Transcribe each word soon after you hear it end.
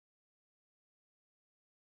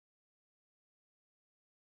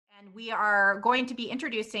And we are going to be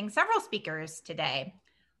introducing several speakers today.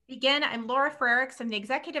 I'm Laura Frericks. I'm the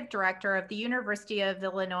Executive Director of the University of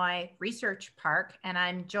Illinois Research Park, and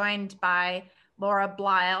I'm joined by Laura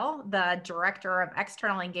Blyle, the Director of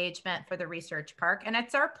External Engagement for the Research Park. And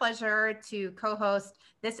it's our pleasure to co-host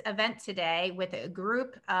this event today with a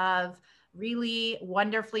group of really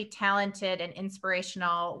wonderfully talented and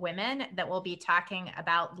inspirational women that will be talking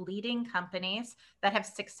about leading companies that have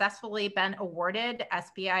successfully been awarded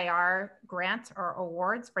SBIR grants or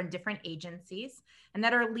awards from different agencies, and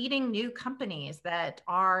that are leading new companies that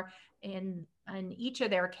are in each of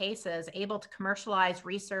their cases able to commercialize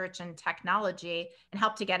research and technology and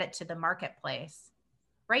help to get it to the marketplace.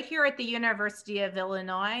 Right here at the University of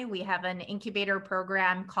Illinois, we have an incubator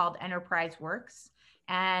program called Enterprise Works.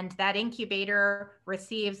 And that incubator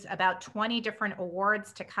receives about 20 different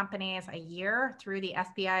awards to companies a year through the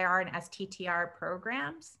SBIR and STTR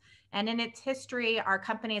programs. And in its history, our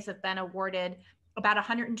companies have been awarded about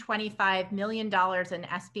 $125 million in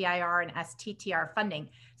SBIR and STTR funding.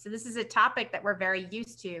 So this is a topic that we're very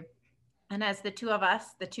used to. And as the two of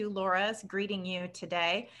us, the two Lauras, greeting you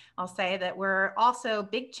today, I'll say that we're also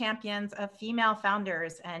big champions of female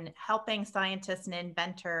founders and helping scientists and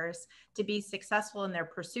inventors to be successful in their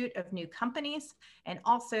pursuit of new companies, and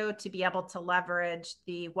also to be able to leverage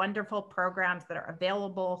the wonderful programs that are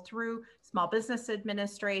available through Small Business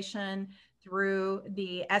Administration, through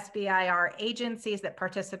the SBIR agencies that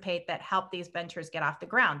participate that help these ventures get off the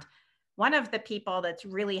ground. One of the people that's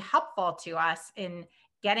really helpful to us in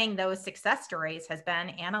getting those success stories has been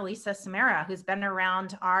Annalisa Samara, who's been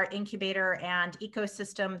around our incubator and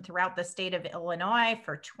ecosystem throughout the state of Illinois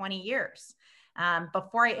for 20 years.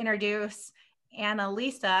 Before I introduce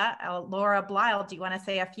Annalisa, Laura Blyle, do you want to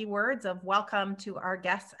say a few words of welcome to our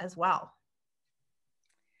guests as well?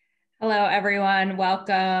 Hello, everyone.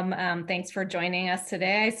 Welcome. Thanks for joining us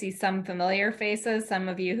today. I see some familiar faces, some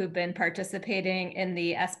of you who've been participating in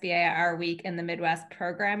the SBIR Week in the Midwest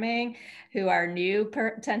programming who are new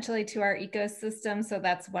potentially to our ecosystem, so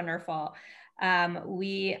that's wonderful.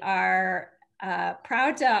 We are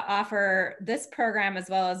proud to offer this program as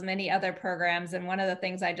well as many other programs. And one of the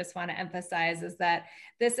things I just want to emphasize is that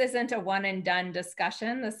this isn't a one and done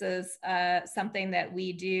discussion. This is something that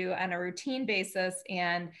we do on a routine basis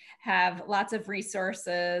and have lots of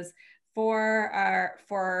resources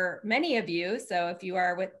for many of you. So if you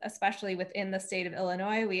are especially within the state of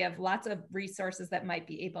Illinois, we have lots of resources that might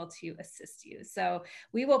be able to assist you. So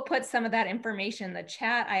we will put some of that information in the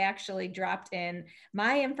chat. I actually dropped in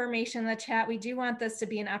my information in the chat. We do want this to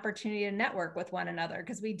be an opportunity to network with one another,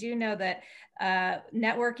 because we do know that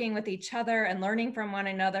networking with each other and learning from one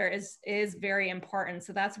another is very important.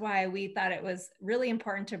 So that's why we thought it was really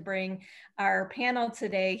important to bring our panel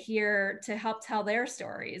today here to help tell their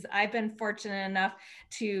stories. I've been fortunate enough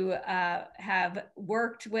to have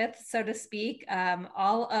worked with, so to speak,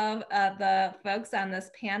 all of the folks on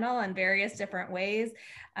this panel in various different ways,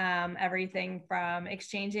 everything from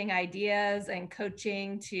exchanging ideas and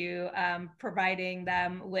coaching to providing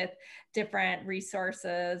them with different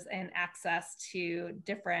resources and access to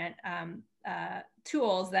different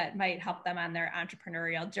tools that might help them on their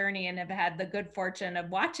entrepreneurial journey, and have had the good fortune of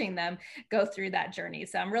watching them go through that journey.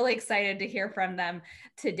 So I'm really excited to hear from them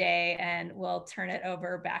today, and we'll turn it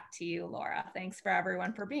over back to you, Laura. Thanks for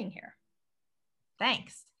everyone for being here.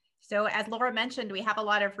 Thanks. So as Laura mentioned, we have a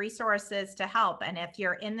lot of resources to help. And if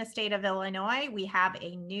you're in the state of Illinois, we have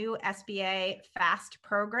a new SBA FAST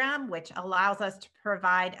program, which allows us to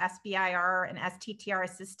provide SBIR and STTR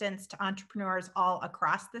assistance to entrepreneurs all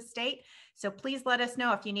across the state. So please let us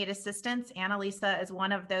know if you need assistance. Annalisa is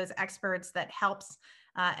one of those experts that helps,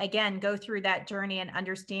 again, go through that journey and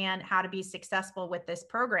understand how to be successful with this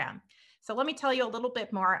program. So let me tell you a little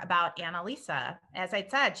bit more about Annalisa. As I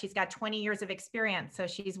said, she's got 20 years of experience, so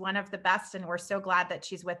she's one of the best, and we're so glad that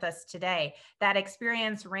she's with us today. That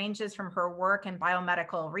experience ranges from her work in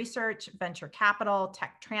biomedical research, venture capital,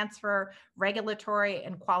 tech transfer, regulatory,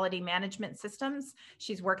 and quality management systems.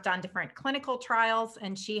 She's worked on different clinical trials,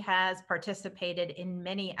 and she has participated in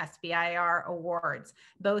many SBIR awards,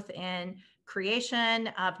 both in creation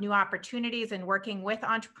of new opportunities and working with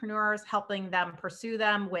entrepreneurs, helping them pursue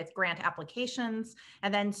them with grant applications,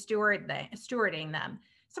 and then stewarding them.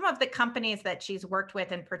 Some of the companies that she's worked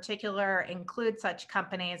with in particular include such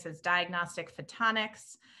companies as Diagnostic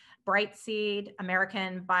Photonics, Brightseed,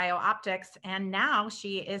 American Biooptics, and now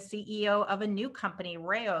she is CEO of a new company,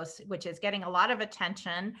 Raos, which is getting a lot of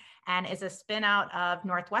attention and is a spin out of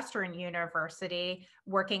Northwestern University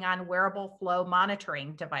working on wearable flow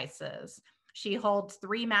monitoring devices. She holds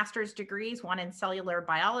 3 master's degrees, one in cellular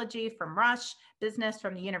biology from Rush, business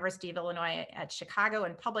from the University of Illinois at Chicago,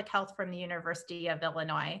 and public health from the University of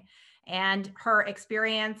Illinois. And her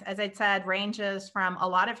experience, as I said, ranges from a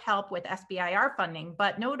lot of help with SBIR funding,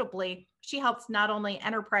 but notably, she helps not only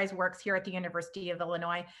Enterprise Works here at the University of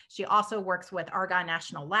Illinois, she also works with Argonne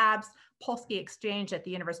National Labs, Polsky Exchange at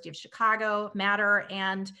the University of Chicago, Matter,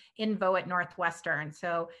 and Invo at Northwestern.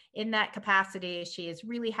 So in that capacity, she's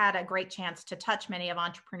really had a great chance to touch many of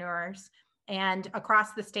entrepreneurs. And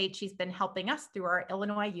across the state, she's been helping us through our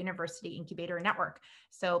Illinois University Incubator Network.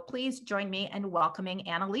 So please join me in welcoming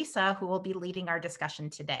Annalisa, who will be leading our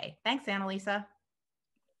discussion today. Thanks, Annalisa.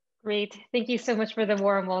 Great. Thank you so much for the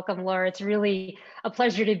warm welcome, Laura. It's really a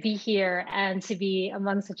pleasure to be here and to be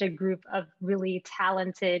among such a group of really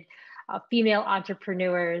talented female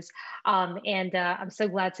entrepreneurs. I'm so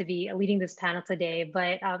glad to be leading this panel today,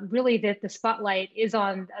 but really the spotlight is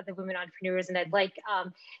on the women entrepreneurs. And I'd like,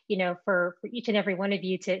 for each and every one of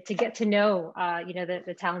you to get to know,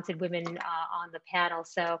 the talented women on the panel.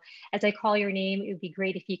 So as I call your name, it would be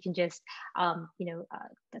great if you can just,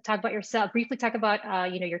 talk about yourself, briefly talk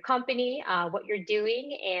about, your company, what you're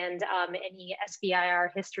doing, and any SBIR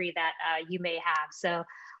history that you may have. So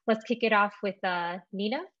let's kick it off with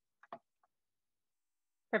Nina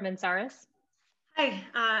from Ansaris. Hi,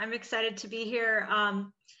 I'm excited to be here.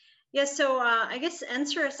 So I guess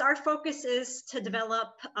Ansaris, our focus is to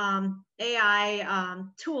develop AI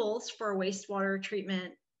tools for wastewater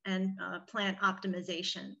treatment and plant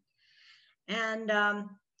optimization. And,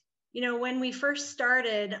 when we first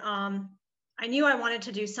started, I knew I wanted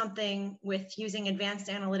to do something with using advanced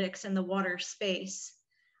analytics in the water space.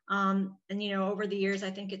 Over the years, I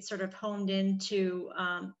think it's sort of honed into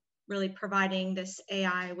really providing this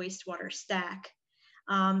AI wastewater stack.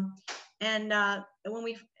 When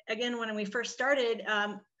we first started,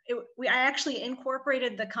 I actually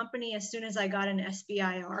incorporated the company as soon as I got an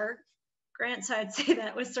SBIR grant. So I'd say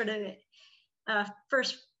that was sort of the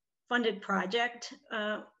first funded project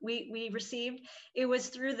we received. It was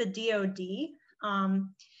through the DoD.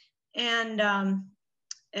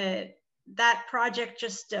 That project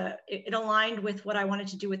just, it aligned with what I wanted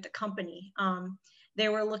to do with the company. They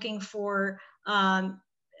were looking for a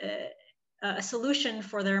solution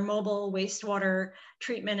for their mobile wastewater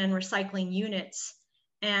treatment and recycling units.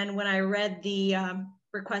 And when I read the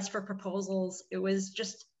request for proposals, it was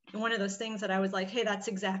just one of those things that I was like, hey, that's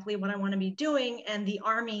exactly what I want to be doing. And the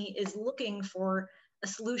Army is looking for a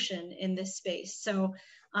solution in this space. So,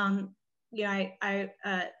 I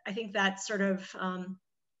think that sort of,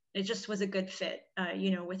 it just was a good fit,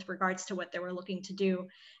 with regards to what they were looking to do.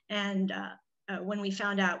 And when we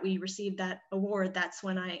found out we received that award, that's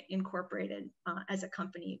when I incorporated as a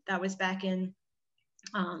company. That was back in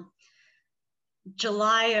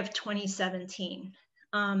July of 2017.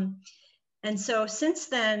 And so since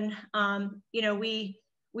then,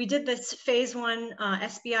 we did this phase 1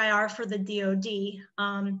 SBIR for the DoD,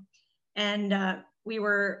 and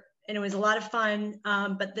it was a lot of fun,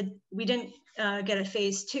 but we didn't get a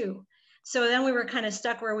phase 2. So then we were kind of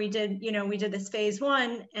stuck where we did this phase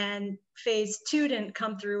 1, and phase 2 didn't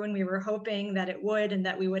come through, and we were hoping that it would, and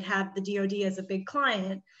that we would have the DoD as a big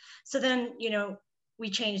client. So then, we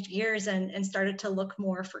changed gears and started to look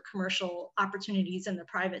more for commercial opportunities in the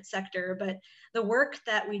private sector. But the work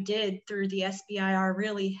that we did through the SBIR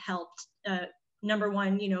really helped, number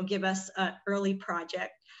one, give us an early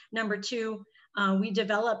project. Number 2, we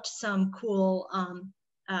developed some cool,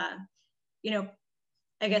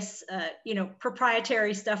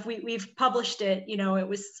 proprietary stuff. We've published it, it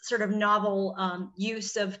was sort of novel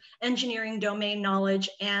use of engineering domain knowledge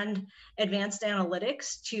and advanced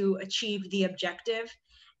analytics to achieve the objective.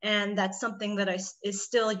 And that's something that is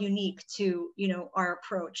still unique to, our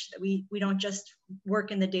approach, that we don't just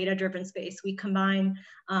work in the data-driven space. We combine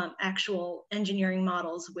actual engineering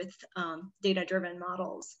models with data-driven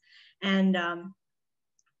models. And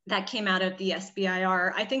that came out of the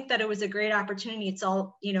SBIR. I think that it was a great opportunity. It's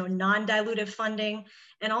all, non-dilutive funding.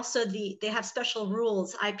 And also they have special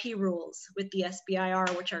rules, IP rules with the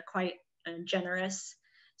SBIR, which are quite generous.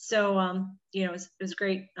 So, it was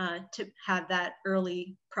great to have that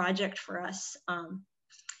early project for us. I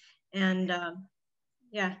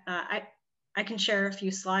can share a few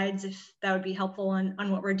slides if that would be helpful on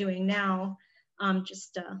what we're doing now. Let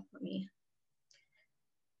me.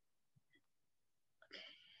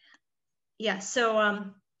 Yeah, so,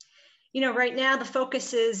 right now the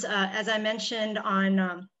focus is, as I mentioned,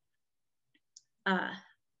 on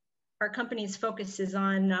our company's focus is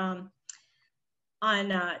on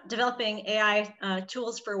developing AI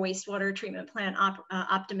tools for wastewater treatment plant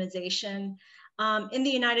optimization. In the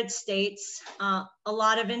United States, a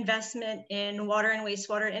lot of investment in water and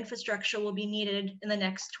wastewater infrastructure will be needed in the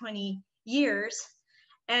next 20 years.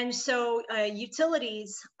 And so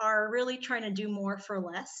utilities are really trying to do more for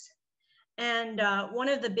less. And one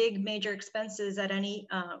of the big major expenses at any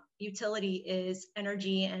utility is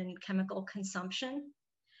energy and chemical consumption.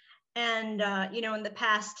 And, you know, in the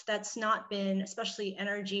past, that's not been, especially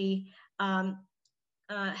energy,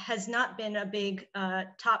 has not been a big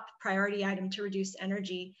top priority item to reduce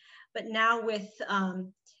energy. But now with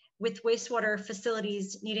wastewater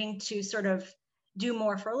facilities needing to sort of do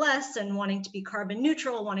more for less and wanting to be carbon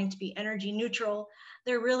neutral, wanting to be energy neutral,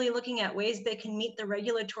 they're really looking at ways they can meet the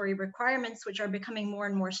regulatory requirements, which are becoming more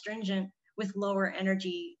and more stringent with lower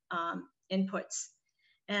energy inputs.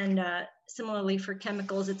 And similarly for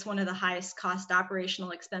chemicals, it's one of the highest cost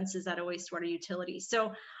operational expenses at a wastewater utility.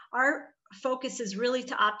 So our focus is really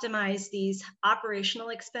to optimize these operational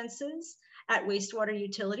expenses at wastewater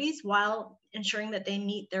utilities while ensuring that they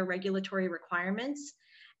meet their regulatory requirements.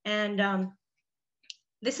 And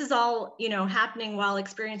this is all, you know, happening while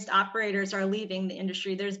experienced operators are leaving the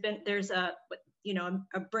industry. There's a, you know,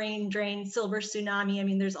 a brain drain, silver tsunami. I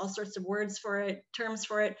mean, there's all sorts of words for it, terms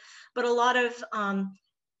for it, but a lot of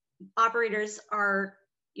operators are,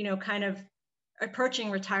 you know, kind of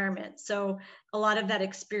approaching retirement. So a lot of that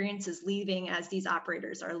experience is leaving as these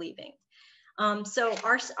operators are leaving. So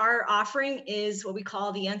our offering is what we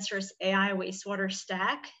call the Encerus AI wastewater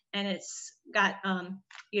stack, and it's got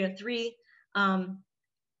you know, three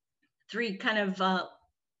kind of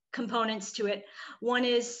components to it. One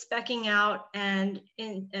is speccing out, and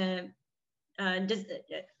in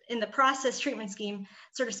the process treatment scheme,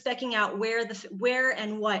 sort of speccing out where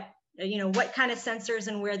and what, you know, what kind of sensors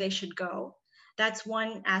and where they should go. That's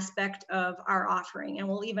one aspect of our offering, and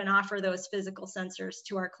we'll even offer those physical sensors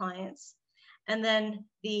to our clients. And then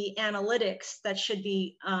the analytics that should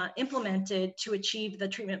be implemented to achieve the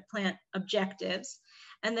treatment plant objectives,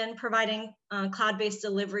 and then providing cloud-based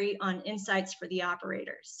delivery on insights for the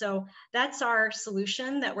operators. So that's our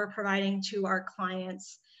solution that we're providing to our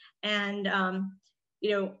clients. And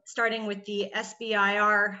you know, starting with the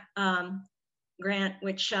SBIR grant,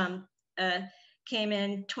 which came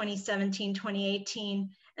in 2017, 2018,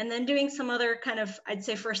 and then doing some other kind of, I'd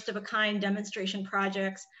say, first of a kind demonstration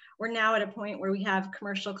projects. We're now at a point where we have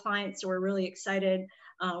commercial clients, so we're really excited.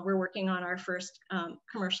 We're working on our first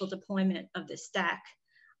commercial deployment of this stack,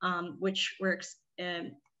 which we're,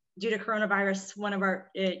 due to coronavirus, one of our,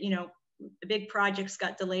 you know, big projects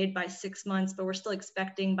got delayed by 6 months, but we're still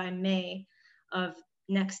expecting by May of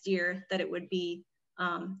next year that it would be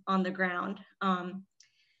on the ground.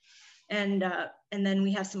 And then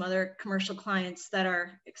we have some other commercial clients that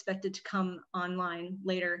are expected to come online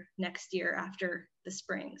later next year after the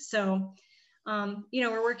spring. So, you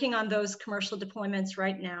know, we're working on those commercial deployments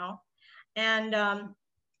right now. And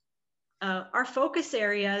our focus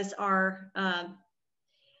areas are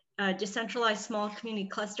decentralized small community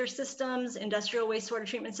cluster systems, industrial wastewater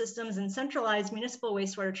treatment systems, and centralized municipal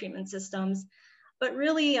wastewater treatment systems. But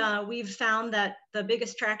really, we've found that the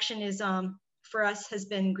biggest traction is for us has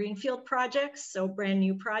been greenfield projects, so brand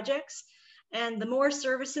new projects. And the more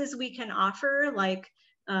services we can offer, like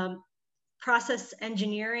process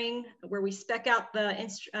engineering, where we spec out the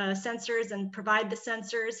sensors and provide the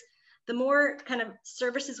sensors, the more kind of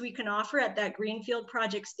services we can offer at that greenfield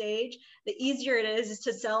project stage, the easier it is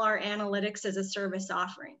to sell our analytics as a service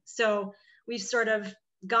offering. So we've sort of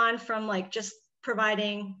gone from like just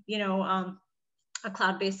providing, you know, a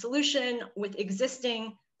cloud-based solution with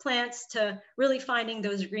existing plants to really finding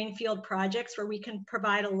those greenfield projects where we can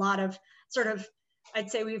provide a lot of sort of, I'd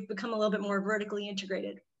say we've become a little bit more vertically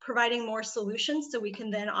integrated, providing more solutions so we can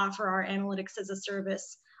then offer our analytics as a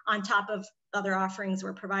service on top of other offerings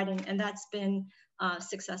we're providing. And that's been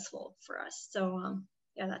successful for us. So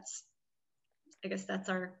yeah, I guess that's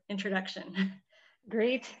our introduction.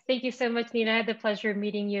 Great. Thank you so much, Nina. I had the pleasure of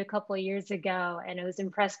meeting you a couple of years ago, and I was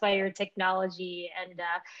impressed by your technology. And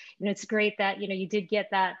you know, it's great that, you know, you did get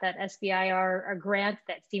that SBIR grant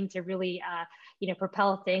that seemed to really you know,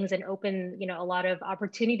 propel things and open, you know, a lot of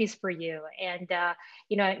opportunities for you. And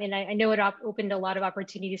you know, and I know it opened a lot of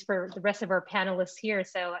opportunities for the rest of our panelists here.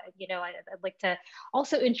 So you know, I'd like to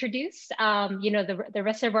also introduce you know, the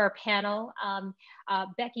rest of our panel.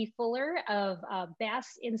 Becky Fuller of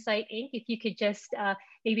Bass Insight Inc. If you could just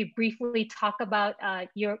maybe briefly talk about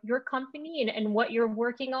your company and what you're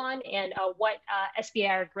working on, and what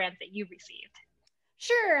SBIR grant that you received.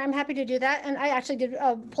 Sure, I'm happy to do that. And I actually did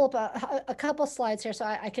pull up a couple slides here so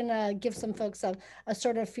I can give some folks a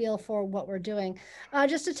sort of feel for what we're doing.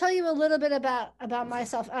 Just to tell you a little bit about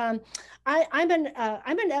myself, I'm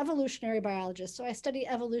an evolutionary biologist. So I study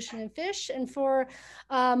evolution in fish. And for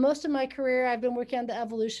most of my career, I've been working on the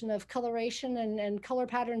evolution of coloration and color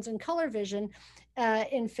patterns and color vision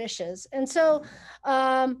in fishes. And so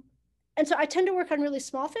I tend to work on really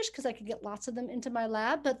small fish because I could get lots of them into my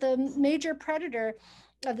lab. But the major predator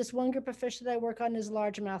of this one group of fish that I work on is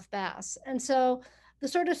largemouth bass. And so the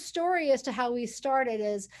sort of story as to how we started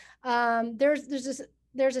is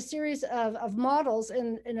there's a series of models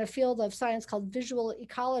in a field of science called visual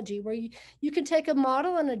ecology, where you can take a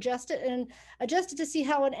model and adjust it to see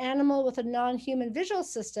how an animal with a non-human visual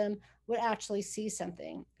system would actually see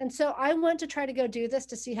something. And so I went to try to go do this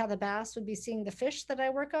to see how the bass would be seeing the fish that I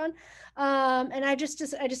work on. And I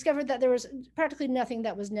discovered that there was practically nothing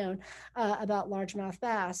that was known about largemouth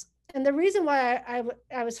bass. And the reason why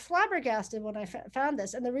I was flabbergasted when I found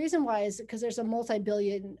this, and the reason why is because there's a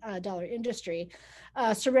multi-billion dollar industry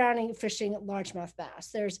surrounding fishing largemouth bass.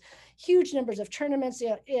 There's huge numbers of tournaments.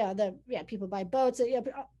 People buy boats.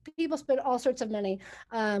 People spend all sorts of money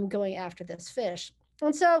going after this fish.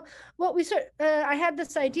 And so I had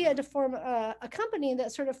this idea to form a company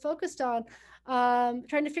that sort of focused on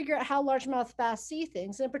trying to figure out how largemouth bass see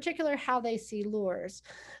things, and in particular, how they see lures.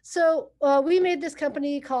 So we made this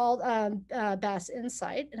company called Bass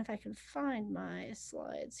Insight. And if I can find my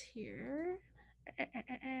slides here.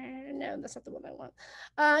 No, that's not the one I want.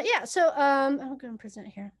 I'm going to present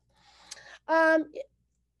here.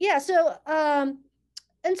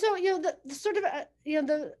 And so,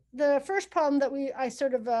 the first problem that I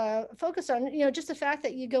sort of focused on, just the fact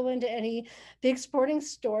that you go into any big sporting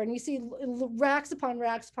store and you see racks upon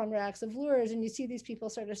racks upon racks of lures, and you see these people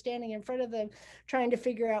sort of standing in front of them trying to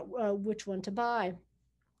figure out which one to buy.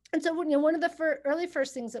 And so, one of the early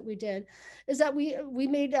first things that we did is that we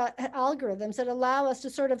made algorithms that allow us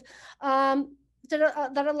to sort of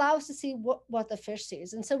that allow us to see what the fish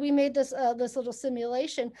sees. And so we made this little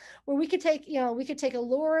simulation where we could take a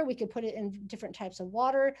lure, we could put it in different types of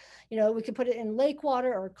water. We could put it in lake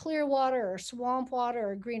water or clear water or swamp water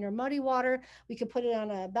or green or muddy water. We could put it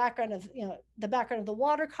on a background of the background of the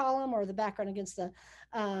water column or the background against the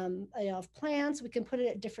of plants. We can put it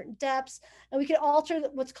at different depths, and we can alter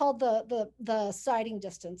what's called the sighting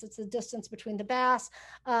distance. It's the distance between the bass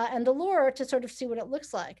and the lure to sort of see what it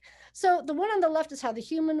looks like. So the one on the left is how the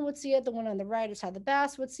human would see it. The one on the right is how the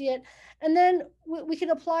bass would see it. And then we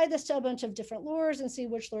can apply this to a bunch of different lures and see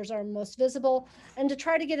which lures are most visible, and to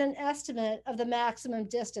try to get an estimate of the maximum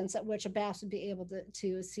distance at which a bass would be able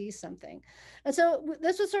to see something. And so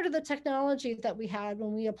this was sort of the technology that we had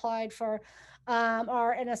when we applied for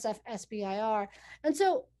our NSF SBIR. And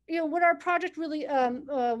so, what our project really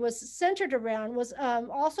was centered around was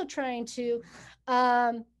also trying to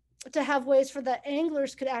have ways for the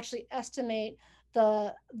anglers could actually estimate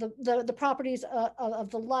the properties of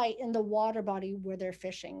the light in the water body where they're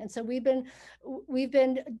fishing. And so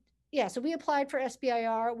so we applied for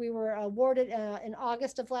SBIR. We were awarded in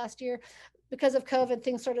August of last year. Because of COVID,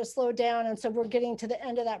 things sort of slowed down, and so we're getting to the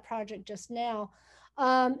end of that project just now.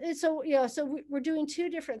 So we're doing two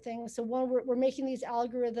different things. So one, we're making these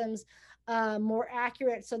algorithms more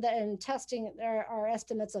accurate, so that in testing our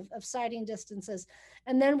estimates of sighting distances.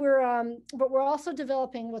 And then but we're also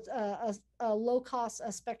developing with a low-cost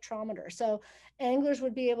spectrometer. So anglers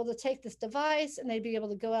would be able to take this device and they'd be able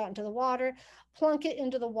to go out into the water, plunk it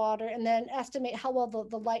into the water, and then estimate how well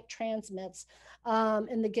the light transmits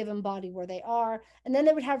in the given body where they are. And then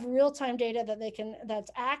they would have real-time data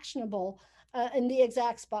that's actionable in the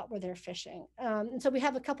exact spot where they're fishing. And so we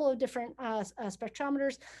have a couple of different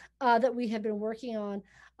spectrometers that we have been working on.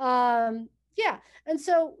 And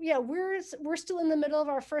so we're still in the middle of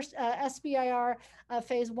our first SBIR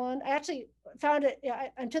phase 1. I actually found it.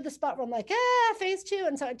 I'm to the spot where I'm like, phase 2.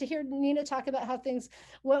 And so to hear Nina talk about how things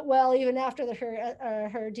went well even after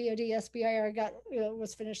her DoD SBIR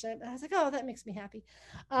was finished, I was like, oh, that makes me happy.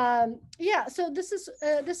 So this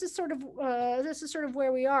is sort of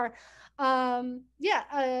where we are. So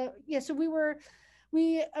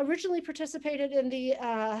we originally participated in the,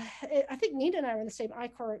 I think Nina and I were in the same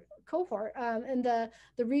ICOR cohort, in the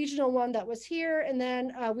regional one that was here. And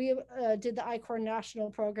then we did the ICOR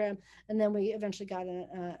national program, and then we eventually got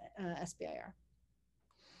an SBIR.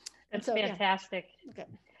 That's fantastic. Okay.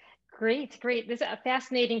 Great. This is a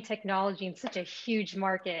fascinating technology and such a huge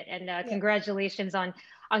market. And congratulations on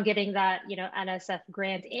on getting that, NSF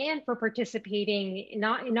grant, and for participating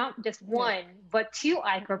not just one, but 2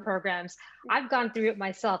 ICOR programs. I've gone through it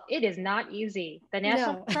myself. It is not easy. The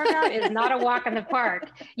national program is not a walk in the park.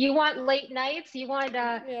 You want late nights, you want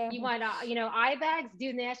eye bags,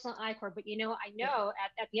 do national ICOR. But I know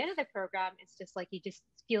at the end of the program, it's just like you just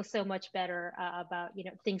feel so much better about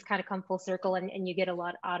things kind of come full circle, and you get a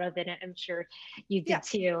lot out of it. I'm sure you did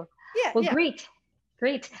too. Yeah. Well, great.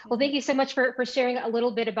 Well, thank you so much for sharing a little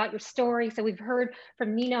bit about your story. So we've heard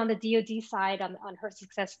from Nina on the DoD side on her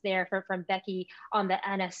success there, from Becky on the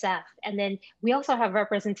NSF. And then we also have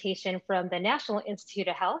representation from the National Institute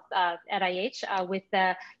of Health at NIH with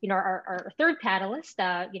our third panelist,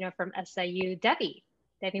 from SIU, Debbie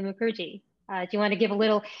Mukherjee. Do you want to give a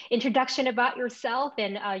little introduction about yourself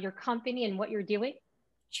and your company and what you're doing?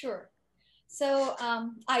 Sure. So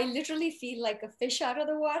I literally feel like a fish out of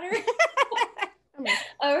the water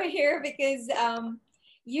over here, because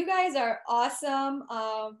you guys are awesome.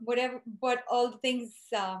 What all the things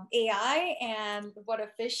AI and what a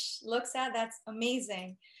fish looks at, that's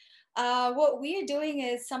amazing. What we are doing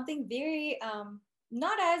is something very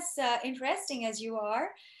not as interesting as you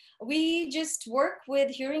are. We just work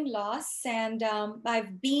with hearing loss, and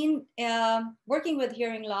I've been working with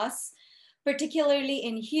hearing loss, particularly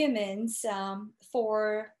in humans,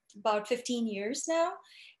 for about 15 years now.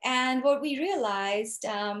 And what we realized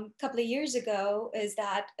a couple of years ago is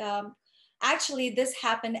that actually this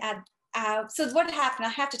happened at, so what happened, I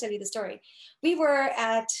have to tell you the story. We were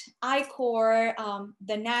at ICOR,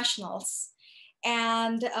 the Nationals,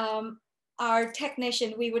 and our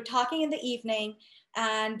technician, we were talking in the evening,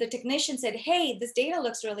 and the technician said, hey, this data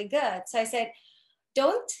looks really good. So I said,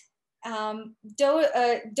 don't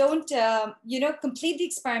complete the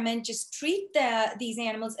experiment, just treat these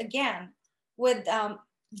animals again with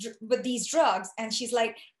these drugs. And she's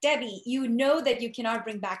like, Debbie, you know that you cannot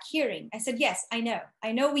bring back hearing. I said, yes, I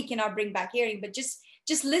know we cannot bring back hearing, but just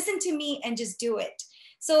listen to me and just do it.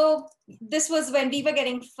 So this was when we were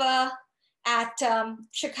getting pho at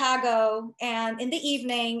Chicago, and in the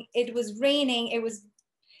evening it was raining. I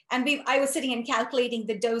was sitting and calculating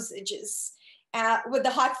the dosages with the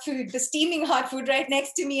hot food, the steaming hot food right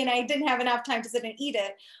next to me, and I didn't have enough time to sit and eat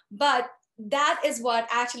it. But that is what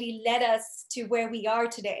actually led us to where we are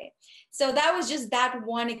today. So that was just that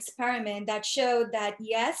one experiment that showed that,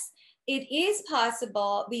 yes, it is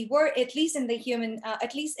possible. We were, at least in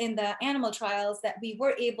the animal trials, that we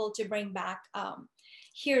were able to bring back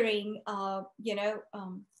hearing,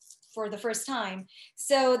 for the first time.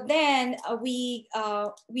 So then we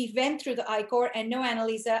went through the ICOR, and no,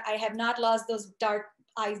 Annalisa, I have not lost those dark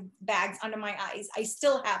eye bags under my eyes. I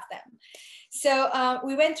still have them. So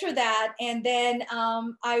we went through that, and then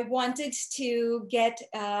I wanted to get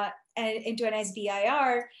into an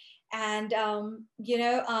SBIR, and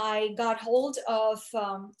I got hold of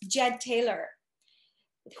Jed Taylor,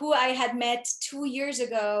 who I had met 2 years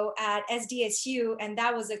ago at SDSU, and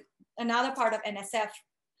that was another part of NSF.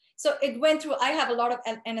 So it went through, I have a lot of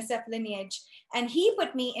NSF lineage, and he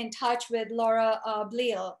put me in touch with Laura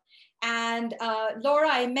Bleal. And Laura,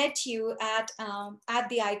 I met you at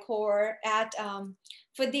the ICOR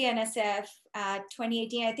for the NSF at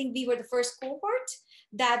 2018. I think we were the first cohort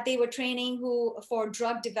that they were training for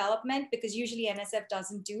drug development, because usually NSF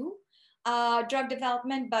doesn't do drug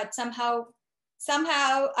development, but somehow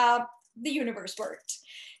the universe worked.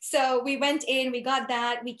 So we went in, we got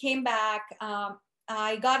that, we came back.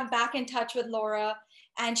 I got back in touch with Laura,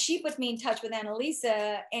 and she put me in touch with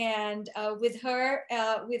Annalisa, and with her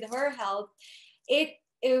help,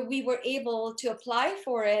 we were able to apply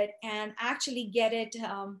for it and actually get it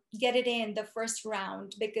in the first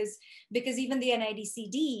round, because even the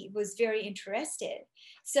NIDCD was very interested.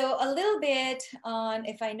 So a little bit on,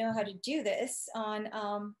 if I know how to do this, on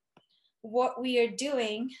what we are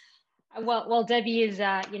doing. Well, Debbie is,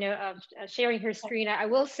 sharing her screen. I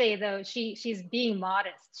will say, though, she's being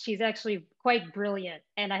modest. She's actually quite brilliant,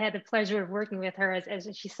 and I had the pleasure of working with her, as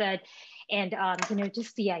she said, and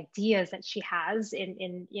just the ideas that she has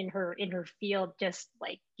in her field, just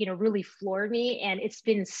really floored me. And it's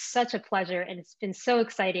been such a pleasure, and it's been so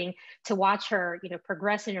exciting to watch her,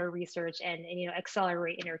 progress in her research and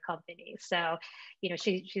accelerate in her company. So,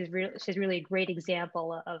 she's really a great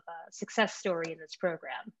example of a success story in this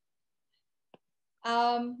program.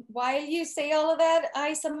 While you say all of that,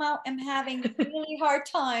 I somehow am having a really hard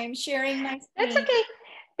time sharing my screen. That's okay.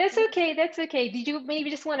 That's okay. That's okay. Did you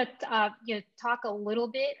maybe just want to talk a little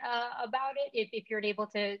bit about it, if you're able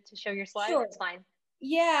to show your slides? Sure. It's fine.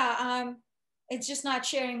 Yeah, it's just not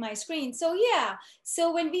sharing my screen. So yeah,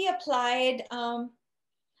 so when we applied,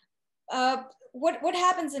 what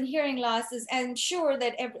happens in hearing loss is, I'm sure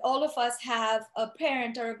that all of us have a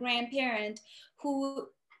parent or a grandparent who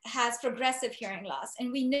has progressive hearing loss.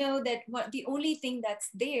 And we know that the only thing that's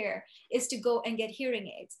there is to go and get hearing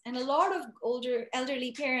aids. And a lot of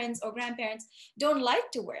elderly parents or grandparents don't like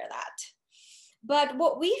to wear that. But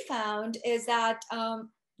what we found is that,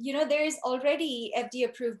 there's already FDA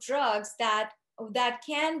approved drugs that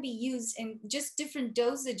can be used in just different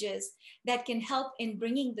dosages that can help in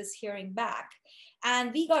bringing this hearing back.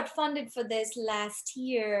 And we got funded for this last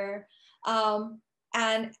year.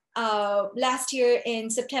 Last year in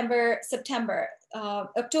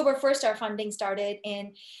October 1st, our funding started.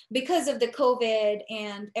 And because of the COVID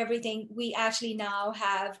and everything, we actually now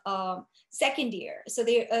have second year. So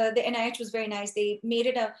the NIH was very nice. They made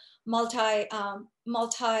it a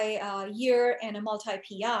multi-year and a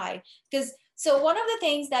multi-PI. So one of the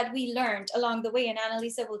things that we learned along the way, and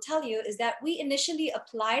Annalisa will tell you, is that we initially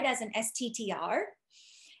applied as an STTR.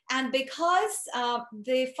 And because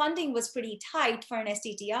the funding was pretty tight for an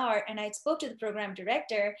STTR, and I spoke to the program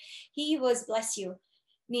director, he was, bless you,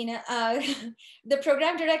 Nina, the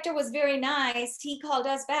program director was very nice. He called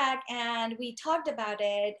us back and we talked about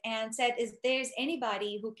it and said, is there's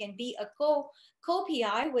anybody who can be a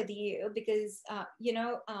co-PI with you? Because,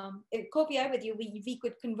 co-PI with you, we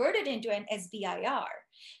could convert it into an SBIR.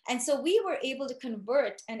 And so we were able to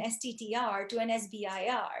convert an STTR to an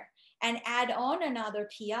SBIR and add on another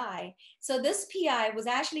PI. So this PI was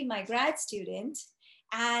actually my grad student,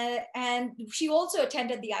 and she also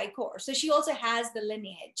attended the I course. So she also has the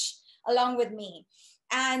lineage along with me.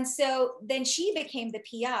 And so then she became the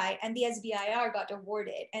PI and the SBIR got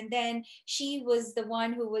awarded. And then she was the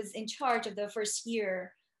one who was in charge of the first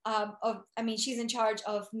year she's in charge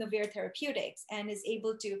of Novare Therapeutics and is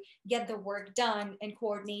able to get the work done and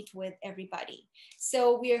coordinate with everybody.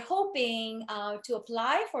 So we're hoping to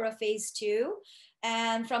apply for a phase 2.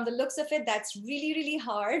 And from the looks of it, that's really, really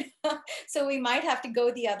hard. So we might have to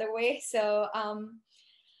go the other way. So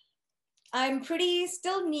I'm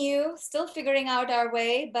still new, still figuring out our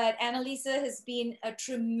way, but Annalisa has been a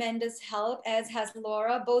tremendous help, as has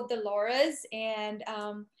Laura, both the Lauras. And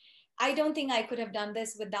I don't think I could have done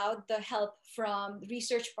this without the help from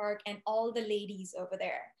Research Park and all the ladies over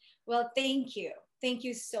there. Well, thank you. Thank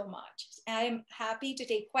you so much. I'm happy to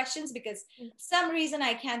take questions because for some reason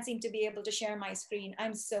I can't seem to be able to share my screen.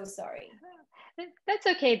 I'm so sorry. That's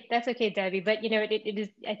okay. That's okay, Debbie. But it is.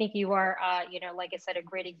 I think you are, like I said, a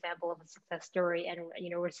great example of a success story, and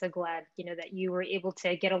we're so glad, that you were able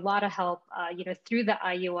to get a lot of help, through the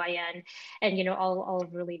IUIN, and all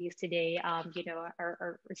of the ladies today,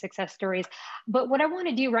 are success stories. But what I want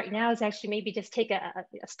to do right now is actually maybe just take a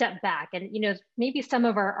step back, and maybe some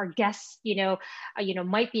of our guests,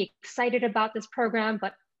 might be excited about this program,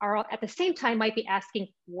 but are at the same time might be asking,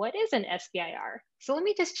 what is an SBIR? So let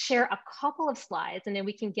me just share a couple of slides and then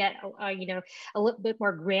we can get a little bit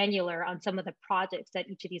more granular on some of the projects that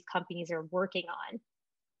each of these companies are working on.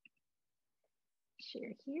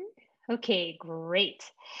 Share here. Okay, great.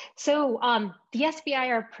 So the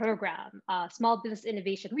SBIR program, Small Business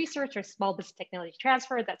Innovation Research or Small Business Technology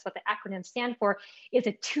Transfer, that's what the acronym stands for, is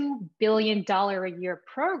a $2 billion a year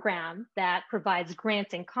program that provides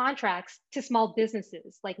grants and contracts to small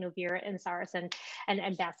businesses like Novare and SARS and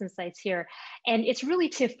Bassin sites here. And it's really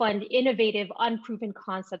to fund innovative, unproven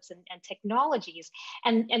concepts and technologies.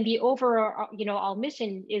 And the overall, all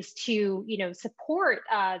mission is to, support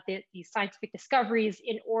these scientific discoveries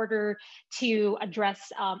in order to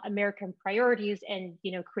address American priorities and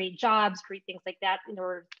create jobs, create things like that in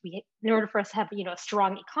order for us to have a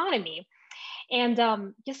strong economy. And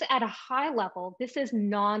just at a high level, this is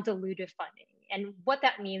non-dilutive funding, and what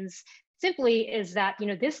that means simply is that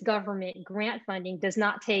this government grant funding does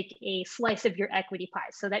not take a slice of your equity pie.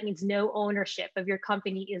 So that means no ownership of your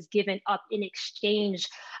company is given up in exchange,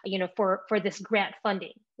 for this grant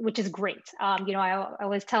funding, which is great. I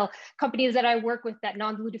always tell companies that I work with that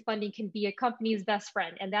non-dilutive funding can be a company's best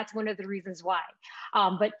friend, and that's one of the reasons why.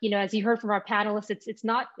 But as you heard from our panelists, it's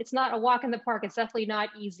not a walk in the park. It's definitely not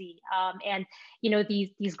easy. And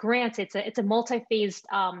these grants, it's a multi-phased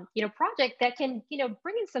project that can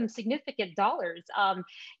bring in some significant dollars.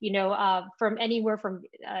 From anywhere from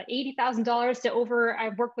 $80,000 to over.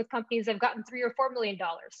 I've worked with companies that have gotten $3 or $4 million.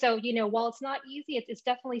 So while it's not easy, it's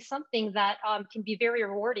definitely something that can be very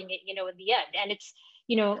rewarding, in the end. And it's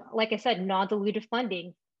like I said, non-dilutive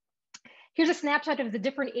funding. Here's a snapshot of the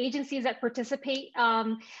different agencies that participate,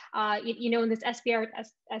 in this SBIR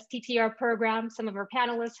STTR program. Some of our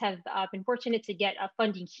panelists have been fortunate to get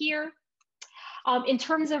funding here. In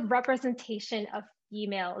terms of representation of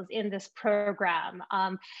females in this program.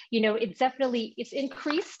 It's definitely, it's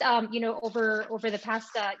increased, over the past,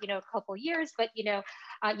 couple years, but,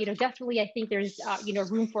 definitely I think there's,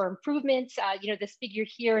 room for improvement. This figure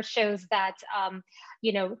here shows that,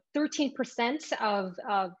 13% of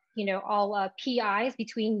all PIs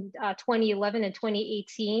between 2011 and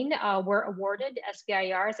 2018 were awarded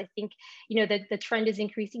SBIRs. I think, that the trend is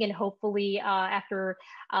increasing, and hopefully after,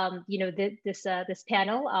 this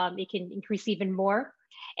panel, it can increase even more.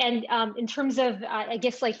 And in terms of, I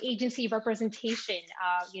guess, like agency representation,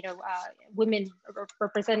 women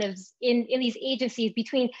representatives in these agencies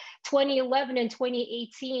between 2011 and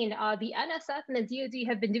 2018, the NSF and the DoD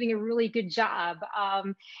have been doing a really good job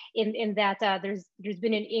in that there's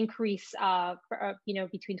been an increase,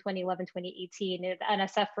 between 2011 and 2018. The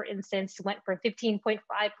NSF, for instance, went from 15.5%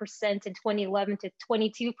 in 2011 to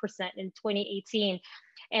 22% in 2018.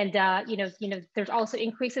 And, there's also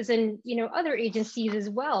increases in, other agencies as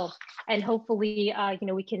well. And hopefully,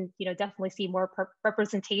 we can, definitely see more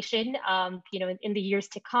representation, in the years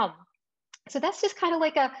to come. So that's just kind of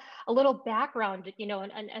like a little background,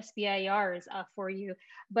 on SBIRs for you.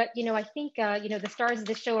 But, I think, the stars of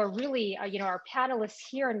the show are really, our panelists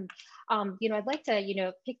here. And, I'd like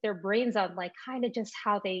to, pick their brains on like kind of just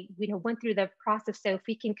how they, went through the process. So if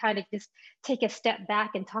we can kind of just take a step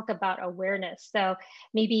back and talk about awareness. So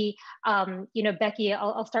maybe, Becky,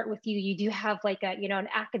 I'll start with you. You do have like a, an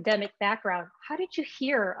academic background. How did you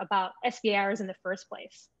hear about SBIRs in the first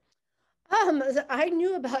place? I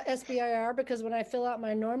knew about SBIR because when I fill out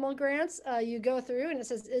my normal grants, you go through and it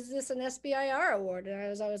says, is this an SBIR award? And I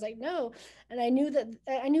was always like, no. And I knew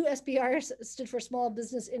SBIR stood for Small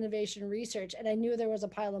Business Innovation Research, and I knew there was a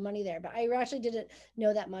pile of money there, but I actually didn't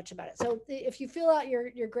know that much about it. So if you fill out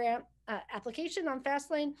your grant application on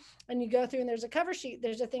Fastlane and you go through and there's a cover sheet,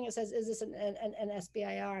 there's a thing that says, is this an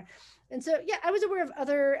SBIR? And so, yeah, I was aware of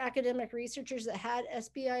other academic researchers that had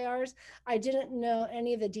SBIRs. I didn't know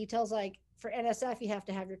any of the details. Like for NSF, you have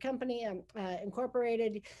to have your company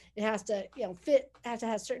incorporated. It has to, fit, has to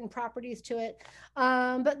have certain properties to it.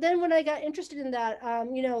 But then when I got interested in that,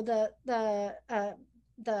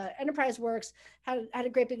 the Enterprise Works had a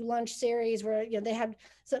great big lunch series where they had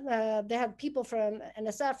people from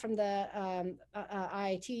NSF, from the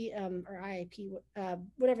IIT or IIP,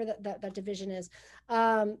 whatever that division is.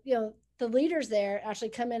 The leaders there actually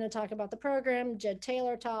come in and talk about the program. Jed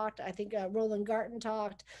Taylor talked. I think Roland Garten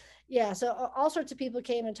talked. Yeah, so all sorts of people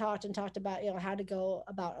came and talked about how to go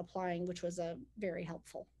about applying, which was very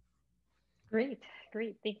helpful. Great,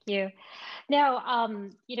 thank you. Now,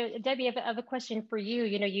 Debbie, I have a question for you.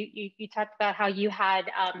 You talked about how you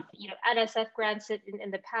had, NSF grants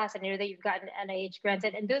in the past. I know that you've gotten NIH grants,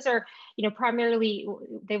 and those are, primarily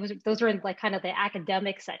those are in like kind of the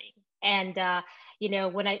academic setting. And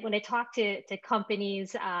when I talk to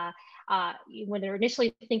companies, when they're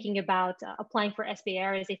initially thinking about applying for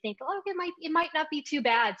SBIRs, they think, oh, it might not be too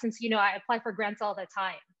bad since I apply for grants all the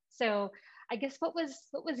time. So I guess what was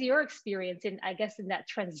your experience in that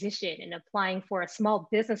transition in applying for a small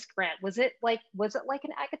business grant? Was it like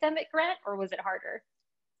an academic grant, or was it harder?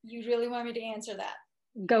 You really want me to answer that?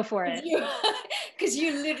 Go for it. Because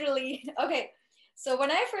you literally, okay. So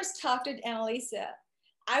when I first talked to Annalisa,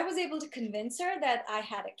 I was able to convince her that I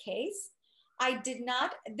had a case. I did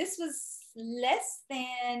not, this was less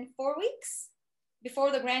than 4 weeks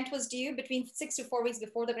before the grant was due, between 6 to 4 weeks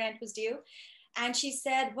before the grant was due. And she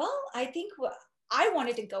said, well, I think I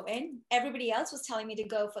wanted to go in. Everybody else was telling me to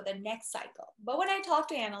go for the next cycle. But when I talked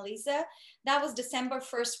to Annalisa, that was December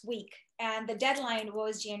 1st week, and the deadline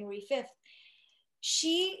was January 5th.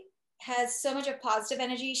 She has so much of positive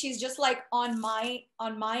energy. She's just like on my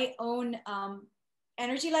own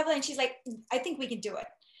energy level. And she's like, I think we can do it.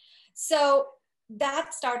 So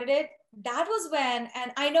that started it. That was when,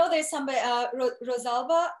 and I know there's somebody,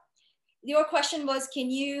 Rosalba, your question was, can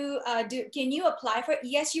you apply for it?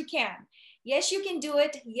 Yes, you can. Yes, you can do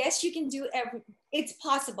it. Yes, you can do it's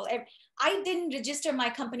possible. I didn't register my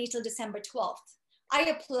company till December 12th. I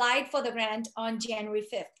applied for the grant on January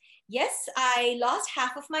 5th. Yes, I lost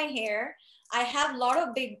half of my hair. I have a lot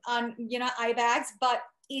of big, eye bags, but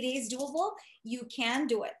it is doable. You can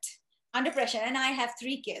do it under pressure. And I have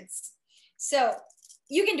 3 kids. So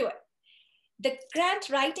you can do it. The grant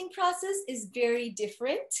writing process is very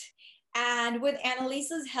different. And with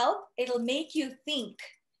Annalisa's help, it'll make you think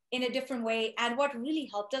in a different way. And what really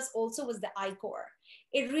helped us also was the I-Core.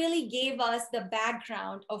 It really gave us the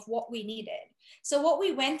background of what we needed. So what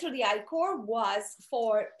we went through the I-Core was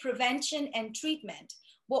for prevention and treatment.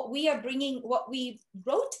 what we are bringing, what we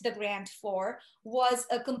wrote the grant for was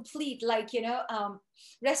a complete, like,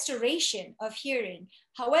 restoration of hearing.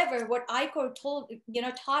 However, what I-Corps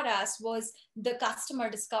taught us was the customer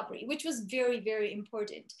discovery, which was very, very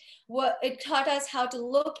important. What it taught us how to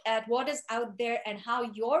look at what is out there and how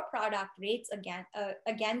your product rates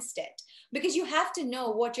against it, because you have to know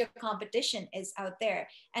what your competition is out there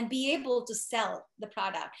and be able to sell the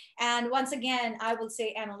product. And once again, I will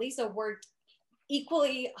say Annalisa worked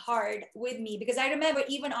equally hard with me, because I remember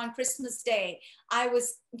even on Christmas Day, I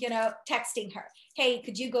was, texting her, hey,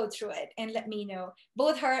 could you go through it and let me know?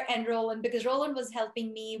 Both her and Roland, because Roland was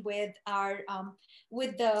helping me with our,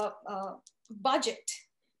 with the budget,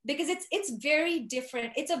 because it's very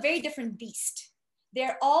different. It's a very different beast.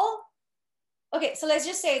 They're all, okay, so let's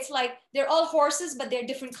just say it's like, they're all horses, but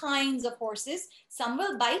they're different kinds of horses. Some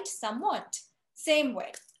will bite, some won't. Same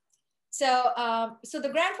way. So, so the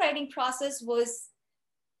grant writing process was,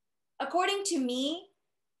 according to me,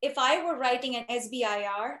 if I were writing an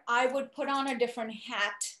SBIR, I would put on a different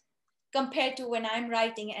hat compared to when I'm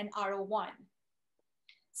writing an R01.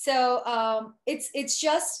 So it's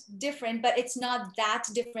just different, but it's not that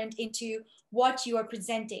different into what you are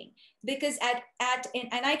presenting. Because and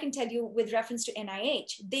I can tell you with reference to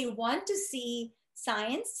NIH, they want to see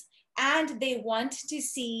science, and they want to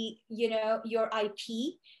see, your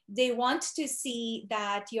IP. They want to see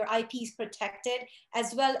that your IP is protected,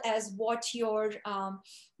 as well as what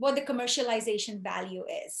the commercialization value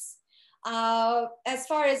is. As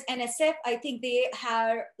far as NSF, I think they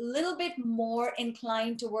are a little bit more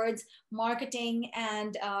inclined towards marketing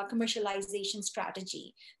and commercialization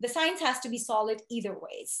strategy. The science has to be solid either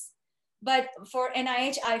ways. But for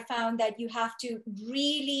NIH, I found that you have to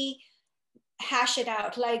really hash it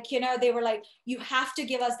out. Like, they were like, you have to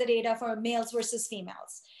give us the data for males versus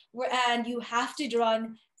females, and you have to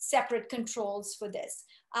run separate controls for this.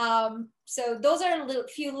 So those are a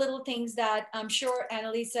few little things that I'm sure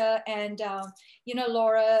Annalisa and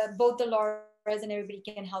Laura, both the Lauras and everybody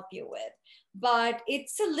can help you with. But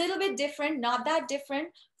it's a little bit different, not that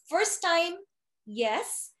different. First time,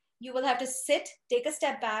 yes, you will have to sit, take a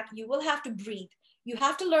step back. You will have to breathe. You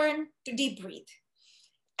have to learn to deep breathe.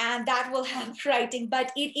 And that will help writing,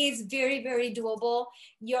 but it is very, very doable.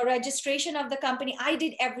 Your registration of the company, I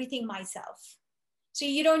did everything myself. So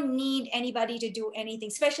you don't need anybody to do anything,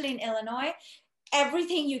 especially in Illinois.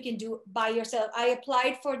 Everything you can do by yourself. I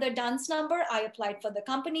applied for the DUNS number. I applied for the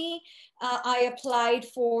company. I applied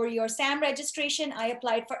for your SAM registration. I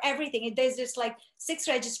applied for everything. There's just like 6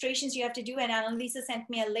 registrations you have to do. And Annalisa sent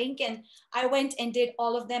me a link, and I went and did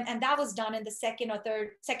all of them. And that was done in the second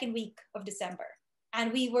week of December.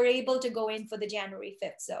 And we were able to go in for the January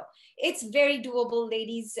 5th. So it's very doable,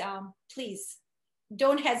 ladies. Please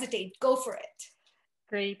don't hesitate, go for it.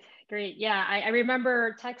 Great. Yeah, I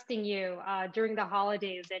remember texting you during the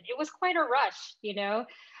holidays, and it was quite a rush,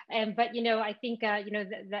 but I think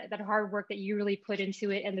that hard work that you really put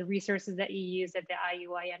into it and the resources that you used at the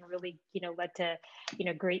IUIN really led to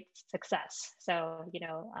great success. So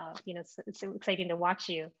it's exciting to watch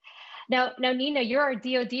you. Now Nina, you're our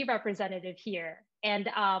DoD representative here. And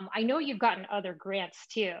I know you've gotten other grants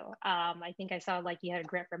too. I think I saw like you had a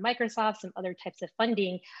grant for Microsoft, some other types of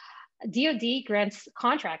funding. DoD grants,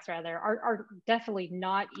 contracts rather, are definitely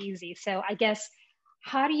not easy. So I guess,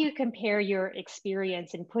 how do you compare your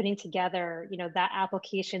experience in putting together, that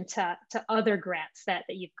application to other grants that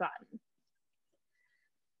you've gotten?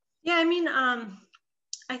 Yeah, I mean,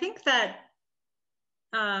 I think that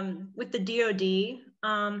with the DoD,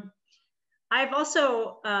 I've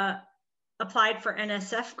also applied for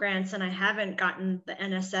NSF grants, and I haven't gotten the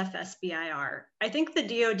NSF SBIR. I think the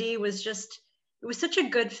DoD was it was such a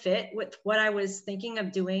good fit with what I was thinking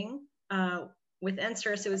of doing with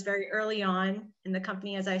NSERS. It was very early on in the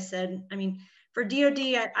company, as I said. I mean, for DoD,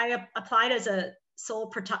 I applied as a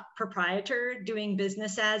sole proprietor doing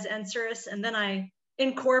business as NSERS, and then I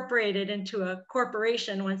incorporated into a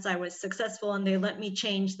corporation once I was successful, and they let me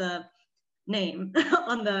change the name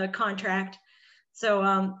on the contract. So,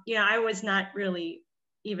 I was not really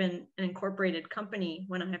even an incorporated company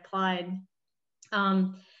when I applied. I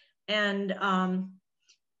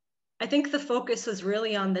think the focus was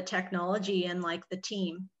really on the technology and like the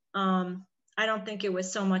team. I don't think it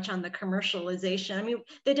was so much on the commercialization. I mean,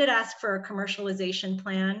 they did ask for a commercialization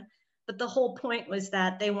plan, but the whole point was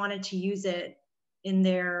that they wanted to use it in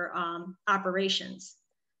their operations.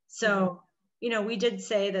 So, we did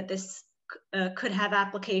say that this could have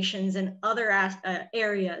applications in other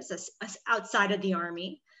areas outside of the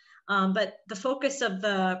Army. But the focus of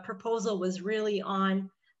the proposal was really on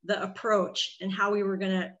the approach and how we were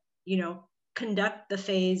going to, conduct the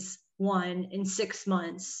phase one in 6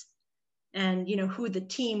 months, and who the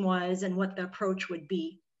team was and what the approach would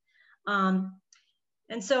be.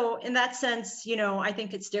 And so in that sense, I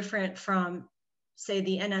think it's different from, say,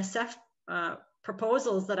 the NSF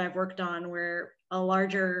proposals that I've worked on, where a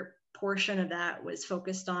larger portion of that was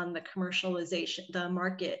focused on the commercialization, the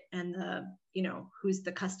market, and the, who's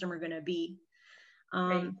the customer going to be.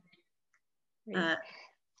 Right.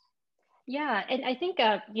 Yeah, and I think,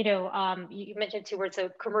 you mentioned two words, so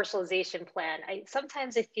commercialization plan.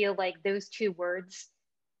 Sometimes I feel like those two words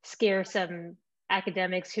scare some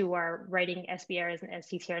academics who are writing SBIRs and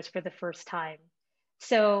STTRs for the first time.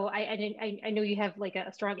 So I know you have like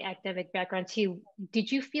a strong academic background too.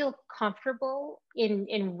 Did you feel comfortable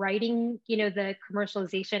in writing, the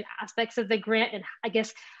commercialization aspects of the grant? And I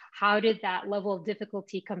guess, how did that level of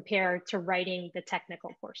difficulty compare to writing the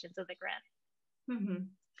technical portions of the grant? Mm-hmm.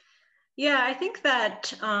 Yeah, I think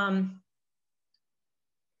that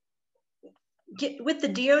with the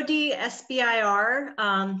DoD SBIR,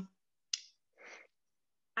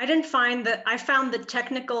 I found the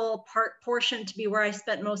technical portion to be where I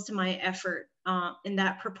spent most of my effort in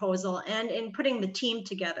that proposal and in putting the team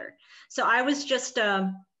together. So I was just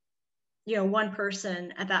one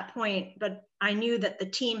person at that point, but I knew that the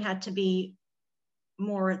team had to be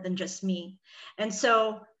more than just me. And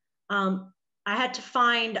so I had to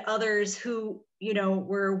find others who,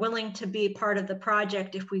 were willing to be part of the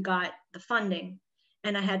project if we got the funding.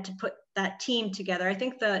 And I had to put that team together. I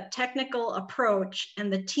think the technical approach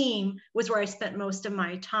and the team was where I spent most of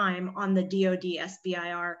my time on the DoD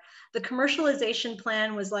SBIR. The commercialization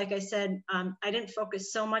plan was, like I said, I didn't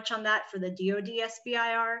focus so much on that for the DoD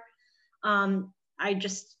SBIR. I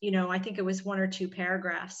just, I think it was 1 or 2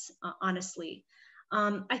 paragraphs, honestly.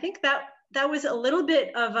 I think that was a little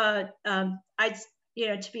bit of a,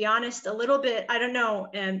 to be honest, a little bit, I don't know.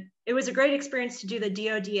 And it was a great experience to do the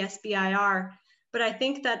DoD SBIR, but I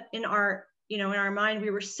think that in our mind, we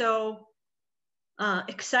were so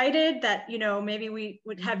excited that, maybe we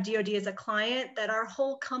would have DoD as a client, that our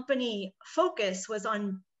whole company focus was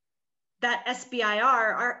on that SBIR.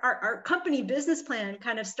 Our company business plan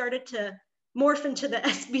kind of started to morph into the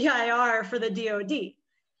SBIR for the DoD.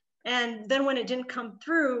 And then when it didn't come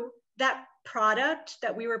through, that product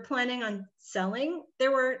that we were planning on selling,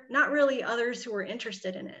 there were not really others who were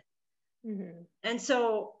interested in it. Mm-hmm. And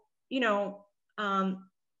so,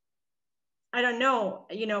 I don't know,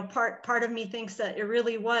 part of me thinks that it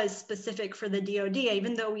really was specific for the DoD,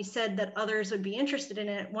 even though we said that others would be interested in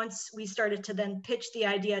it. Once we started to then pitch the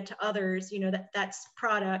idea to others, that's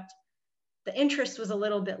product, the interest was a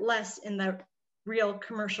little bit less in the real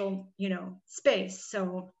commercial, space.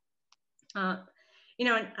 So,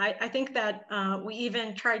 I think that we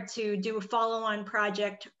even tried to do a follow-on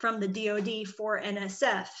project from the DoD for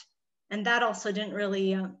NSF, and that also didn't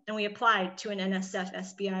really, and we applied to an NSF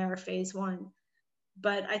SBIR phase 1.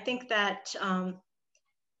 But I think that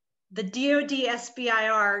the DoD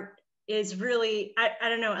SBIR is really, I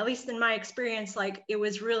don't know, at least in my experience, like it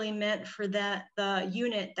was really meant for the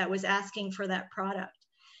unit that was asking for that product.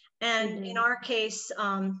 And in our case,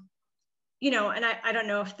 and I don't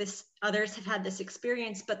know if others have had this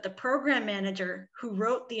experience, but the program manager who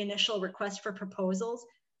wrote the initial request for proposals,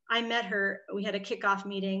 I met her, we had a kickoff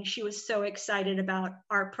meeting. She was so excited about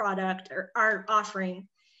our product or our offering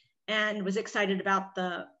and was excited about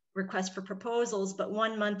the request for proposals. But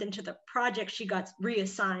 1 month into the project, she got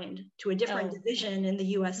reassigned to a different division in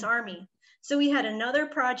the US Army. So we had another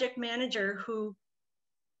project manager who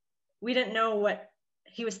we didn't know what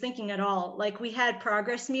he was thinking at all. Like, we had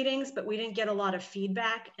progress meetings, but we didn't get a lot of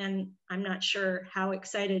feedback. And I'm not sure how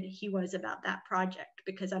excited he was about that project,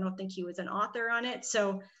 because I don't think he was an author on it.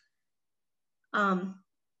 So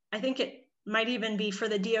I think it might even be for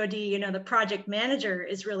the DoD, the project manager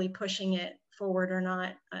is really pushing it forward or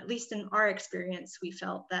not. At least in our experience, we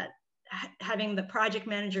felt that having the project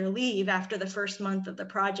manager leave after the first month of the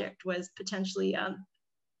project was potentially,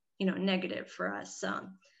 negative for us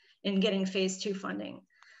in getting phase 2 funding.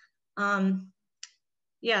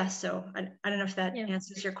 Yeah, so I don't know if that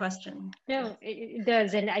answers your question. No, it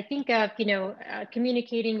does, and I think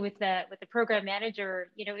communicating with the program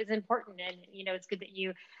manager, is important, and it's good that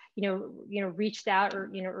you reached out,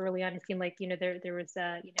 or early on. It seemed like there was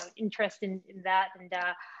interest in that, and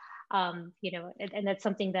and that's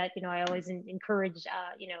something that I always encourage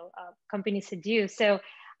companies to do. So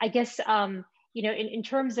I guess in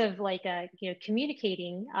terms of like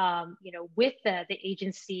communicating with the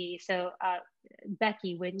agency. So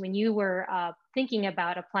Becky, when you were thinking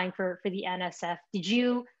about applying for the NSF, did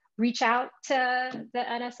you reach out to the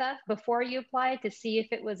NSF before you applied to see if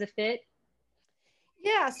it was a fit?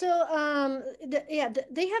 Yeah, so they have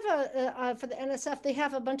for the NSF, they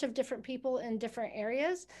have a bunch of different people in different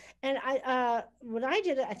areas, and when I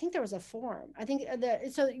did it, I think there was a form. I think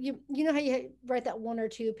so you know how you write that 1 or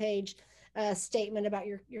 2 page statement about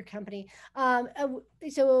your company.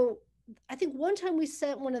 So I think one time we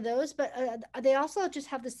sent one of those, but they also just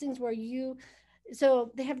have these things where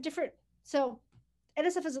so they have different. So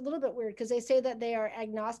NSF is a little bit weird because they say that they are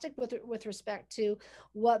agnostic with respect to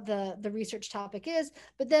what the research topic is,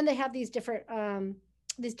 but then they have these different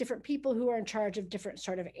people who are in charge of different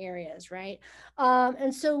sort of areas, right?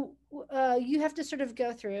 And so you have to sort of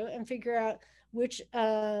go through and figure out which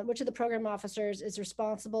of the program officers is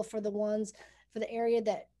responsible for the area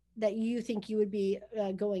that you think you would be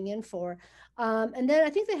going in for. And then I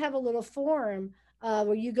think they have a little form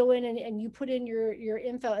where you go in and you put in your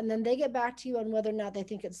info, and then they get back to you on whether or not they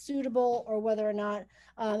think it's suitable or whether or not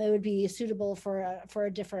it would be suitable for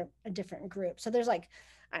a different group. So there's like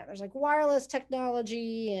wireless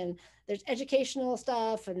technology, and there's educational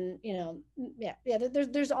stuff, and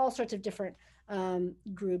there's all sorts of different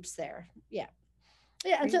groups there. Yeah,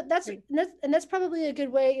 and so that's probably a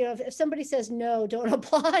good way. If somebody says no, don't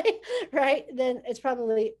apply, right? Then it's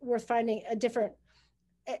probably worth finding a different,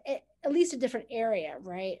 at least a different area,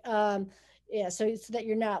 right? Yeah, so that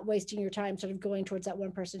you're not wasting your time sort of going towards that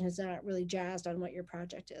one person who's not really jazzed on what your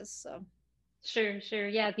project is. So Sure.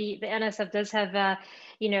 Yeah, the NSF does have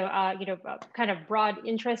kind of broad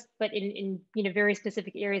interest, but in very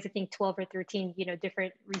specific areas. I think 12 or 13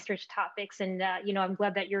 different research topics, and I'm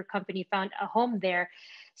glad that your company found a home there.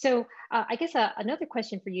 So I guess another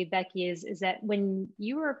question for you, Becky, is that when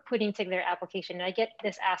you were putting together application, and I get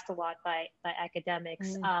this asked a lot by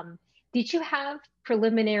academics, did you have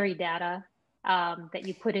preliminary data that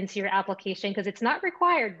you put into your application? Because it's not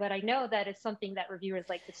required, but I know that it's something that reviewers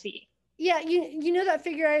like to see. Yeah, you know that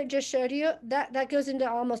figure I just showed you, that goes into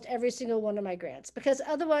almost every single one of my grants, because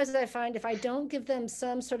otherwise I find if I don't give them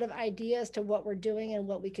some sort of idea as to what we're doing and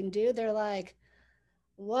what we can do, they're like,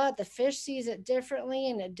 what? The fish sees it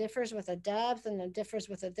differently, and it differs with a depth, and it differs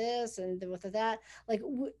with a this and with a that. Like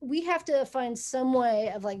we have to find some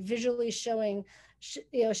way of like visually showing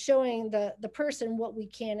the person what we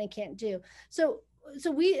can and can't do. So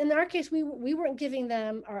we, in our case, we weren't giving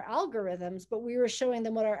them our algorithms, but we were showing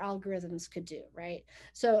them what our algorithms could do, right?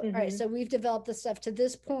 So all right, so we've developed this stuff to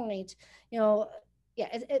this point. I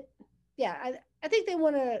think they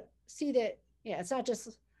want to see that. Yeah, it's not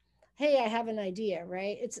just, hey, I have an idea,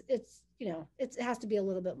 right? It has to be a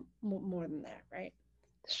little bit more than that, right?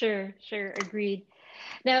 Sure, agreed.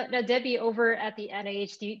 Now, Debbie, over at the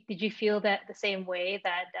NIH, did you feel that the same way,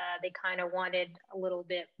 that they kind of wanted a little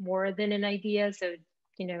bit more than an idea? So,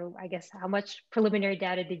 I guess, how much preliminary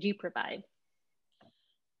data did you provide?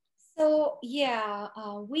 So yeah,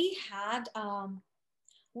 we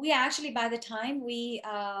actually, by the time we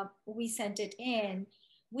sent it in,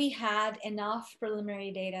 we had enough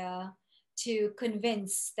preliminary data to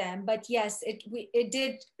convince them. But yes, it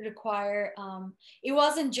did require, it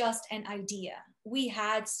wasn't just an idea. We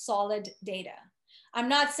had solid data. I'm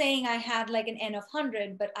not saying I had like an N of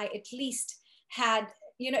 100, but I at least had,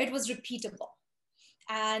 it was repeatable.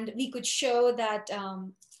 And we could show that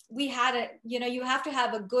we had you have to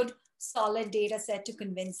have a good solid data set to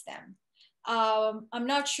convince them. I'm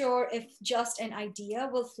not sure if just an idea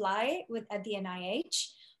will fly at the NIH,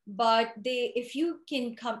 but if you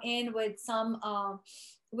can come in with some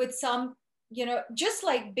just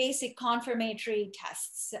like basic confirmatory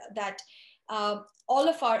tests that all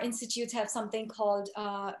of our institutes have something called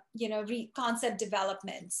concept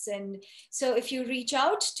developments. And so if you reach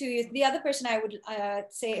out to the other person, I would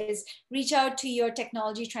say is reach out to your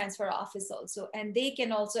technology transfer office also, and they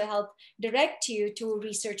can also help direct you to a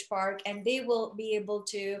research park, and they will be able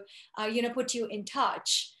to put you in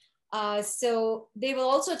touch. So they will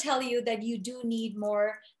also tell you that you do need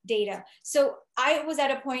more data. So I was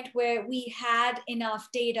at a point where we had enough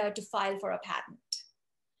data to file for a patent.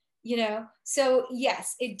 So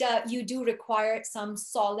yes, you do require some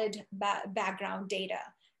solid background data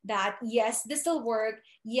that yes, this will work.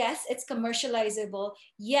 Yes, it's commercializable.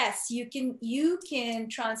 Yes, you can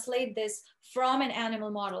translate this from an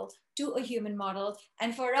animal model to a human model.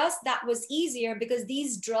 And for us, that was easier because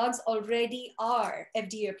these drugs already are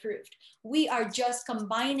FDA approved. We are just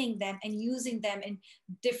combining them and using them in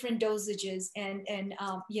different dosages and in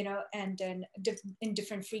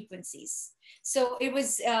different frequencies. So it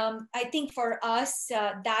was, I think for us,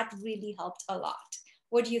 that really helped a lot.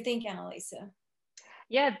 What do you think, Annalisa?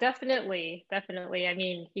 Yeah, definitely. I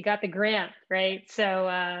mean, you got the grant, right? So,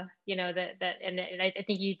 and I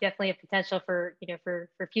think you definitely have potential for,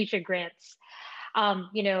 for future grants.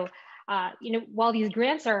 while these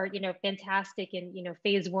grants are, fantastic and,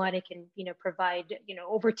 phase one, it can, provide,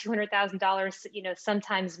 over $200,000,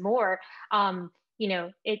 sometimes more,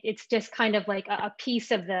 it's just kind of like a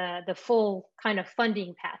piece of the full kind of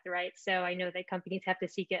funding path, right? So I know that companies have to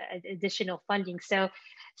seek additional funding. So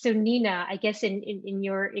Nina, I guess in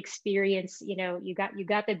your experience, you got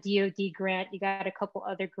the DoD grant, you got a couple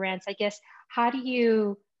other grants. I guess how are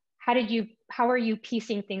you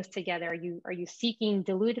piecing things together? Are you seeking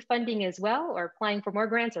diluted funding as well, or applying for more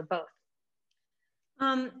grants, or both?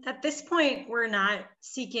 At this point, we're not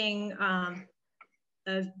seeking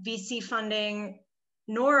VC funding,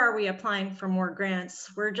 nor are we applying for more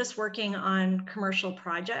grants. We're just working on commercial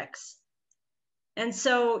projects. And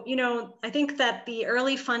so, I think that the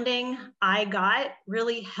early funding I got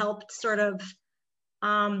really helped sort of,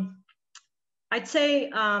 I'd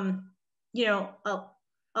say,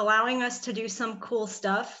 allowing us to do some cool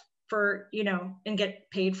stuff for, and get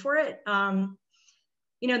paid for it.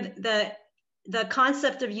 The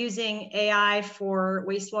concept of using AI for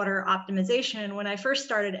wastewater optimization, when I first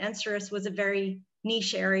started NSERIS, was a very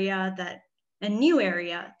niche area, a new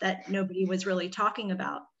area that nobody was really talking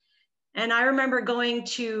about. And I remember going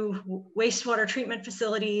to wastewater treatment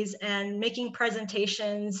facilities and making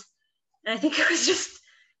presentations. And I think it was just,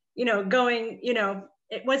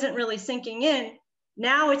 it wasn't really sinking in.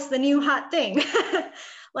 Now it's the new hot thing.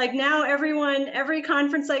 Like now every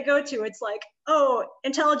conference I go to, it's like, oh,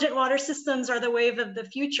 intelligent water systems are the wave of the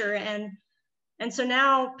future. And so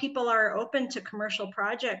now people are open to commercial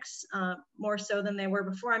projects more so than they were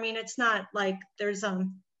before. I mean, it's not like there's,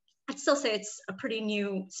 I'd still say it's a pretty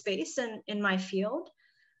new space in my field,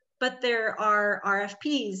 but there are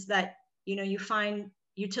RFPs that, you find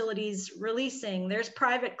utilities releasing. There's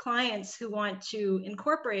private clients who want to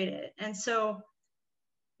incorporate it. And so,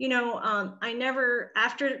 I never,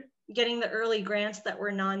 after getting the early grants that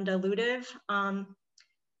were non-dilutive,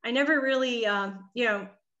 I never really, I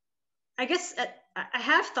guess I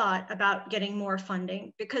have thought about getting more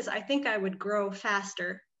funding because I think I would grow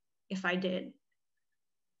faster if I did.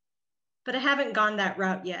 But I haven't gone that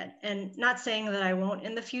route yet. And not saying that I won't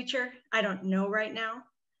in the future. I don't know right now.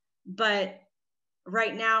 But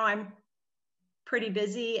right now I'm pretty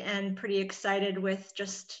busy and pretty excited with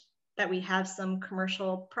just that we have some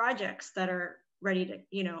commercial projects that are ready to,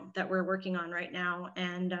 that we're working on right now.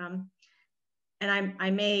 And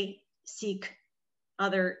I may seek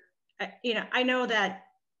other, I know that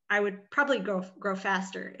I would probably grow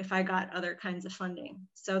faster if I got other kinds of funding.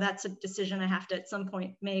 So that's a decision I have to at some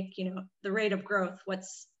point make, the rate of growth, what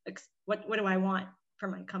do I want for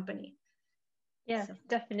my company? Yeah, so.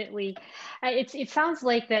 Definitely. It sounds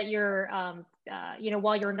like that you're,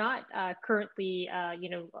 while you're not currently,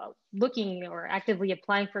 looking or actively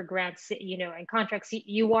applying for grants, and contracts,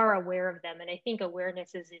 you are aware of them. And I think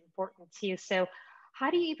awareness is important too. So how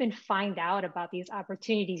do you even find out about these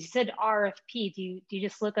opportunities? You said RFP. Do you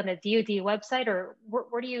just look on the DoD website, or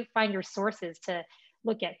where do you find your sources to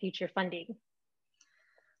look at future funding?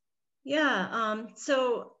 Yeah,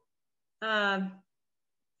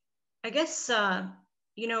 I guess,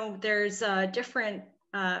 there's different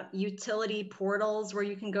utility portals where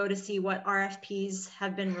you can go to see what RFPs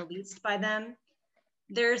have been released by them.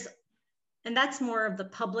 And that's more of the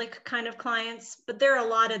public kind of clients, but there are a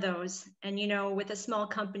lot of those. And, with a small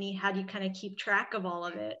company, how do you kind of keep track of all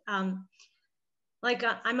of it? I'm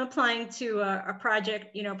applying to a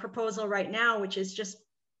project, proposal right now, which is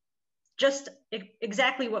just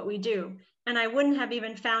exactly what we do. And I wouldn't have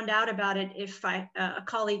even found out about it if a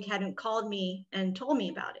colleague hadn't called me and told me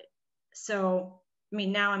about it. So, I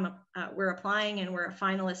mean, now we're applying and we're a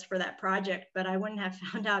finalist for that project, but I wouldn't have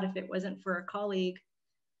found out if it wasn't for a colleague.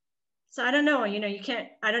 So I don't know,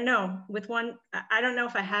 I don't know. I don't know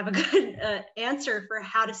if I have a good answer for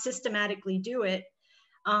how to systematically do it.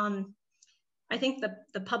 I think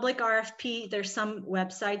the public RFP, there's some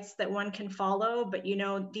websites that one can follow, but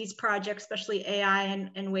these projects, especially AI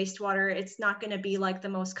and wastewater, it's not going to be like the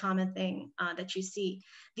most common thing that you see.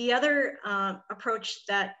 The other approach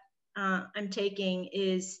that I'm taking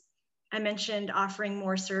is, I mentioned offering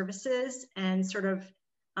more services and sort of,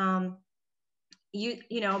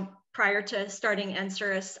 prior to starting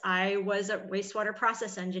NSERIS, I was a wastewater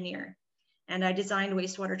process engineer and I designed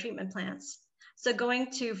wastewater treatment plants. So going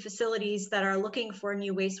to facilities that are looking for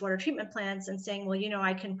new wastewater treatment plants and saying, well,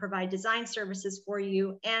 I can provide design services for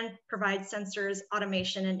you and provide sensors,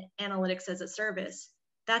 automation, and analytics as a service.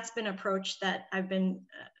 That's been an approach that I've been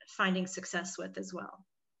finding success with as well.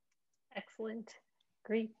 Excellent.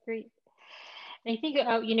 Great, great. And I think,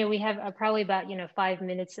 we have probably about, 5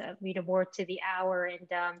 minutes, more to the hour. And,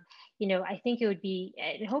 I think it would be,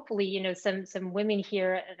 and hopefully, some women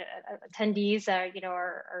here, attendees,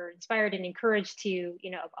 are inspired and encouraged to,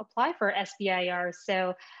 apply for SBIR.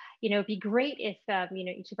 So, it'd be great if,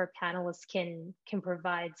 each of our panelists can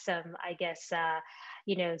provide some, I guess,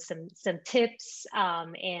 some tips,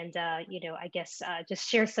 and I guess just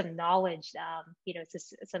share some knowledge, to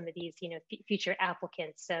some of these, future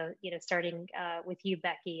applicants. So, starting with you,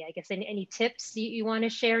 Becky, I guess any tips you want to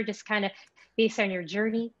share, just kind of based on your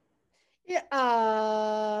journey?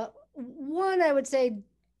 Yeah, one, I would say,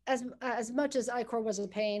 as much as I-Corps was a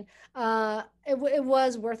pain, it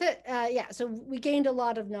was worth it. Yeah, so we gained a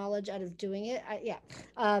lot of knowledge out of doing it. Yeah,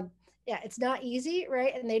 it's not easy,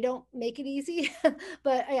 right? And they don't make it easy,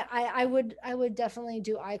 but I would definitely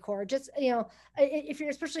do I-Corps. Just,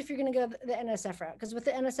 especially if you're going to go the NSF route, because with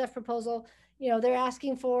the NSF proposal, they're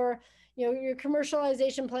asking for, your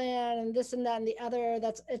commercialization plan and this and that and the other.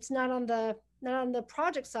 It's not on the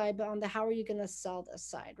project side, but on the how are you going to sell this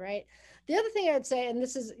side, right? The other thing I'd say, and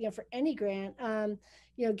this is, for any grant,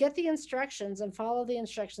 get the instructions and follow the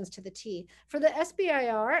instructions to the T. For the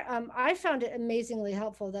SBIR, I found it amazingly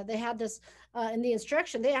helpful that they had this in the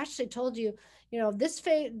instruction. They actually told you, this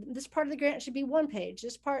part of the grant should be 1 page.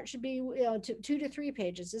 This part should be 2 to 3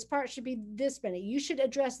 pages. This part should be this many. You should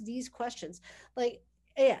address these questions.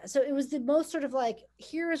 Yeah, so it was the most sort of like,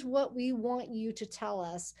 here's what we want you to tell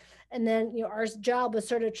us. And then, our job was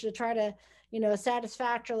sort of to try to,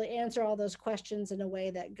 satisfactorily answer all those questions in a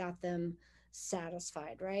way that got them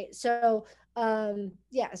satisfied, right? So,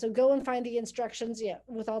 yeah, so go and find the instructions,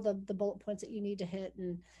 with all the bullet points that you need to hit,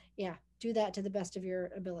 and do that to the best of your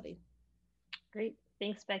ability. Great,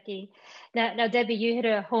 thanks, Becky. Now, Debbie, you hit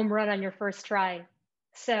a home run on your first try.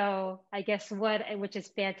 So I guess which is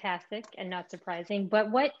fantastic and not surprising,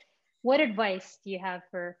 but what advice do you have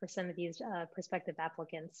for some of these prospective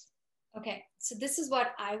applicants? Okay, so this is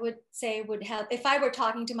what I would say would help if I were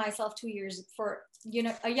talking to myself 2 years for,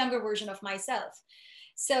 a younger version of myself.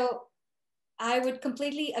 So I would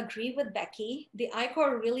completely agree with Becky. The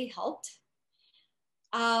I-Corps really helped.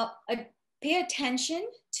 Pay attention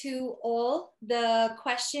to all the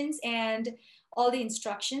questions and all the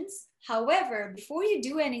instructions. However, before you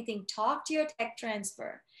do anything, talk to your tech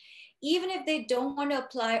transfer. Even if they don't want to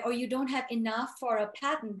apply or you don't have enough for a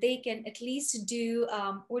patent, they can at least do,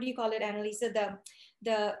 what do you call it, Annalisa?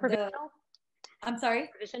 Provisional? I'm sorry?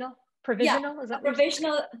 Provisional? Yeah, Is that a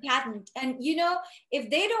provisional patent. And if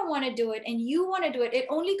they don't want to do it and you want to do it, it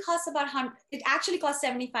only costs it actually costs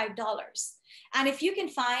 $75. And if you can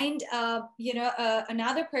find,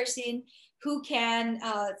 another person who can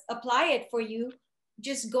apply it for you,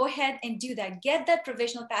 just go ahead and do that. Get that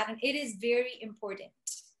provisional patent. It is very important.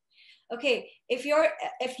 Okay,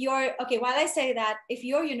 while I say that, if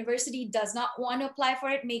your university does not want to apply for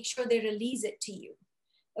it, make sure they release it to you.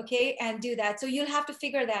 Okay, and do that. So you'll have to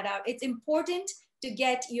figure that out. It's important to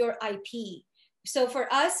get your IP. So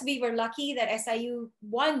for us, we were lucky that SIU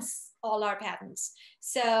wants all our patents.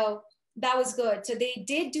 So that was good. So they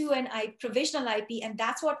did do an provisional IP, and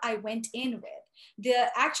that's what I went in with. The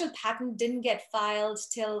actual patent didn't get filed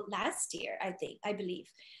till last year, I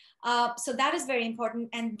believe. So that is very important.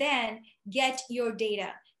 And then get your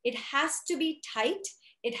data. It has to be tight.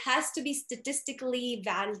 It has to be statistically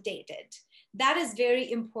validated. That is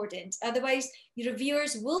very important. Otherwise, your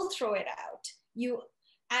reviewers will throw it out.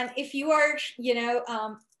 And if you are,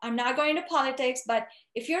 I'm not going to politics, but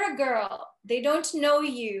if you're a girl, they don't know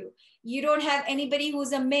you, you don't have anybody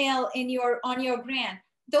who's a male on your grant,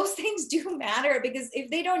 those things do matter, because if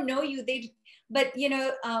they don't know you,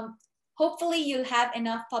 hopefully you'll have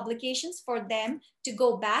enough publications for them to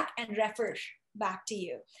go back and refer back to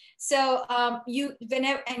you. So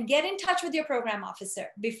and get in touch with your program officer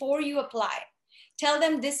before you apply. Tell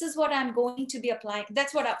them, this is what I'm going to be applying.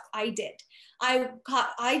 That's what I did.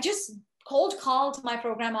 I just cold called my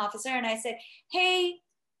program officer and I said, hey,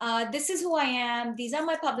 this is who I am. These are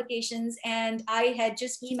my publications. And I had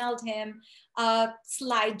just emailed him a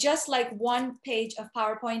slide, just like 1 page of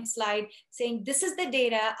PowerPoint slide saying, this is the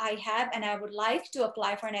data I have and I would like to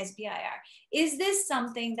apply for an SBIR. Is this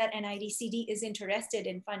something that NIDCD is interested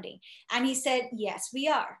in funding? And he said, yes, we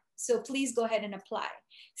are. So please go ahead and apply.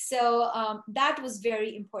 So that was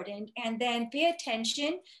very important. And then pay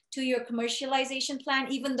attention to your commercialization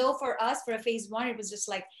plan, even though for us, for a phase 1, it was just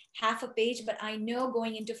like half a page, but I know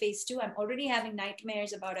going into phase 2, I'm already having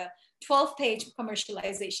nightmares about a 12-page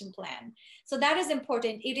commercialization plan. So that is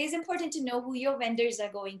important. It is important to know who your vendors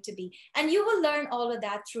are going to be. And you will learn all of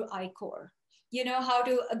that through I-Corps. You know, how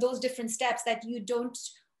to, those different steps that you don't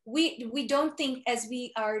we don't think as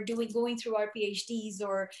we are going through our PhDs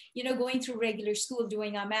or, going through regular school,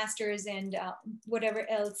 doing our masters and whatever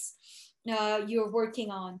else you're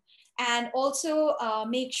working on. And also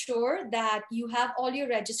make sure that you have all your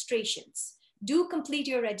registrations. Do complete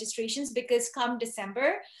your registrations, because come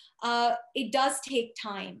December, it does take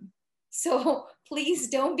time. So please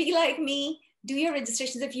don't be like me. Do your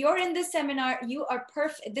registrations. If you're in this seminar, you are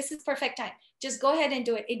perfect. This is perfect time. Just go ahead and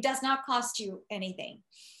do it. It does not cost you anything.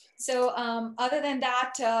 So other than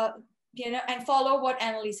that, and follow what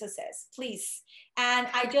Annalisa says, please. And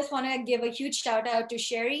I just want to give a huge shout out to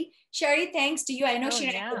Sherry. Sherry, thanks to you. I know she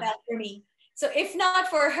did that for me. So if not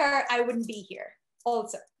for her, I wouldn't be here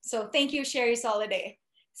also. So thank you, Sherry Soliday.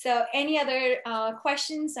 So any other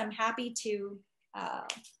questions, I'm happy to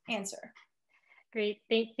answer. Great,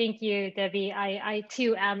 thank you, Debbie. I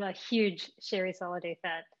too am a huge Sherry Soliday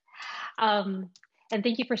fan. And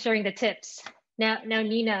thank you for sharing the tips. Now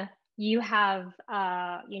Nina, you have,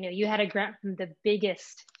 you had a grant from the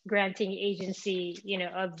biggest granting agency,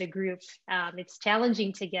 of the group. It's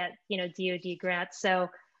challenging to get, DoD grants. So,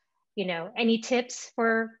 any tips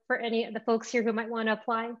for any of the folks here who might want to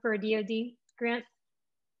apply for a DoD grant?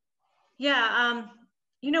 Yeah,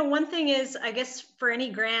 one thing is, I guess for any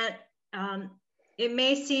grant, it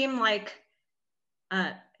may seem like,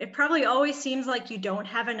 it probably always seems like you don't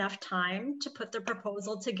have enough time to put the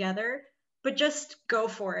proposal together, but just go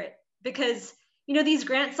for it. Because, these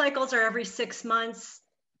grant cycles are every 6 months.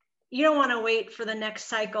 You don't want to wait for the next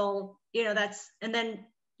cycle, and then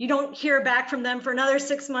you don't hear back from them for another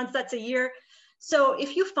 6 months, that's a year. So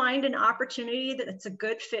if you find an opportunity that it's a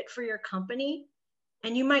good fit for your company,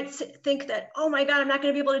 and you might think that, oh my God, I'm not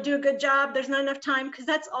going to be able to do a good job, there's not enough time, because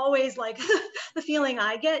that's always like the feeling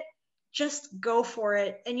I get. Just go for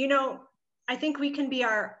it. And, I think we can be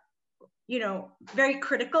very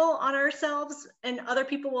critical on ourselves, and other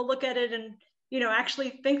people will look at it and, actually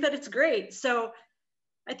think that it's great. So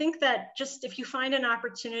I think that just if you find an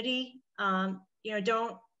opportunity, don't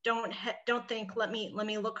think, let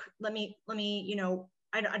me look,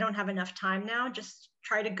 I don't have enough time now. Just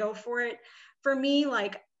try to go for it. For me,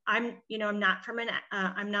 like I'm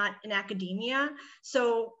not in academia.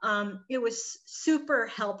 So it was super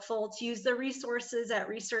helpful to use the resources at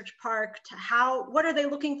Research Park what are they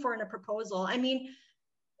looking for in a proposal? I mean,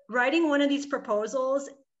 writing one of these proposals,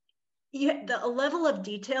 a level of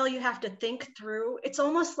detail you have to think through. It's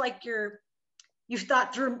almost like you've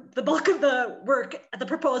thought through the bulk of the work at the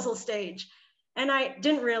proposal stage. And I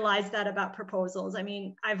didn't realize that about proposals. I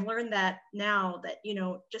mean, I've learned that now that,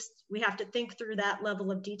 we have to think through that level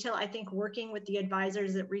of detail. I think working with the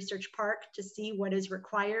advisors at Research Park to see what is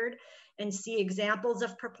required and see examples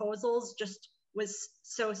of proposals just was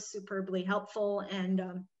so superbly helpful. And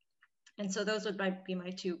so those would be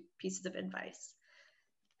my 2 pieces of advice.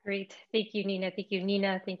 Great. Thank you, Nina. Thank you,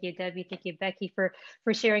 Nina. Thank you, Debbie. Thank you, Becky, for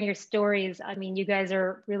sharing your stories. I mean, you guys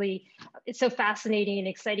are really, it's so fascinating and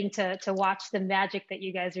exciting to watch the magic that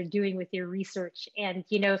you guys are doing with your research. And,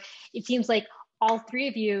 it seems like all 3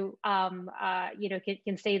 of you,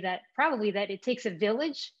 can say that probably that it takes a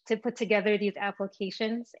village to put together these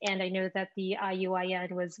applications. And I know that the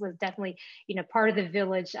IUIN was definitely, part of the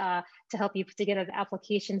village to help you put together the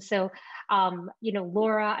application. So,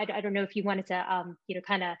 Laura, I don't know if you wanted to,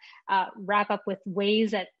 kind of wrap up with ways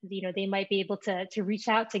that, they might be able to reach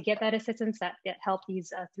out to get that assistance that help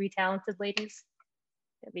these 3 talented ladies.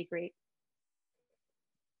 That'd be great.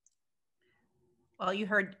 Well, you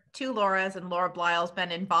heard 2 Lauras, and Laura Blyle's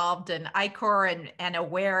been involved in ICOR and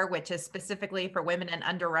AWARE, which is specifically for women and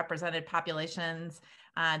underrepresented populations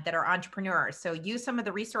that are entrepreneurs. So use some of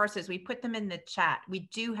the resources. We put them in the chat. We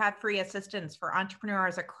do have free assistance for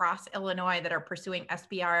entrepreneurs across Illinois that are pursuing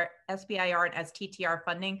SBIR and STTR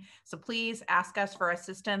funding. So please ask us for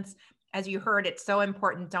assistance. As you heard, it's so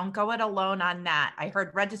important. Don't go it alone on that. I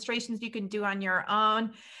heard registrations you can do on your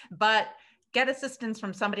own, but get assistance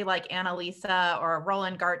from somebody like Annalisa or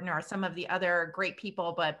Roland Garten or some of the other great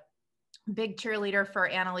people. But big cheerleader for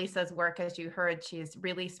Annalisa's work. As you heard, she's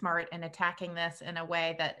really smart in attacking this in a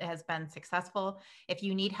way that has been successful. If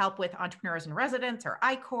you need help with entrepreneurs in residence or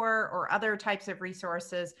ICOR or other types of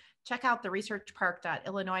resources, check out the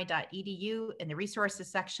researchpark.illinois.edu in the resources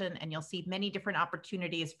section, and you'll see many different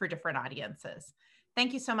opportunities for different audiences.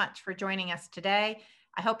 Thank you so much for joining us today.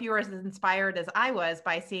 I hope you were as inspired as I was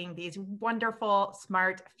by seeing these wonderful,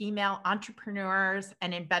 smart female entrepreneurs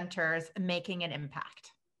and inventors making an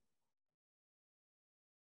impact.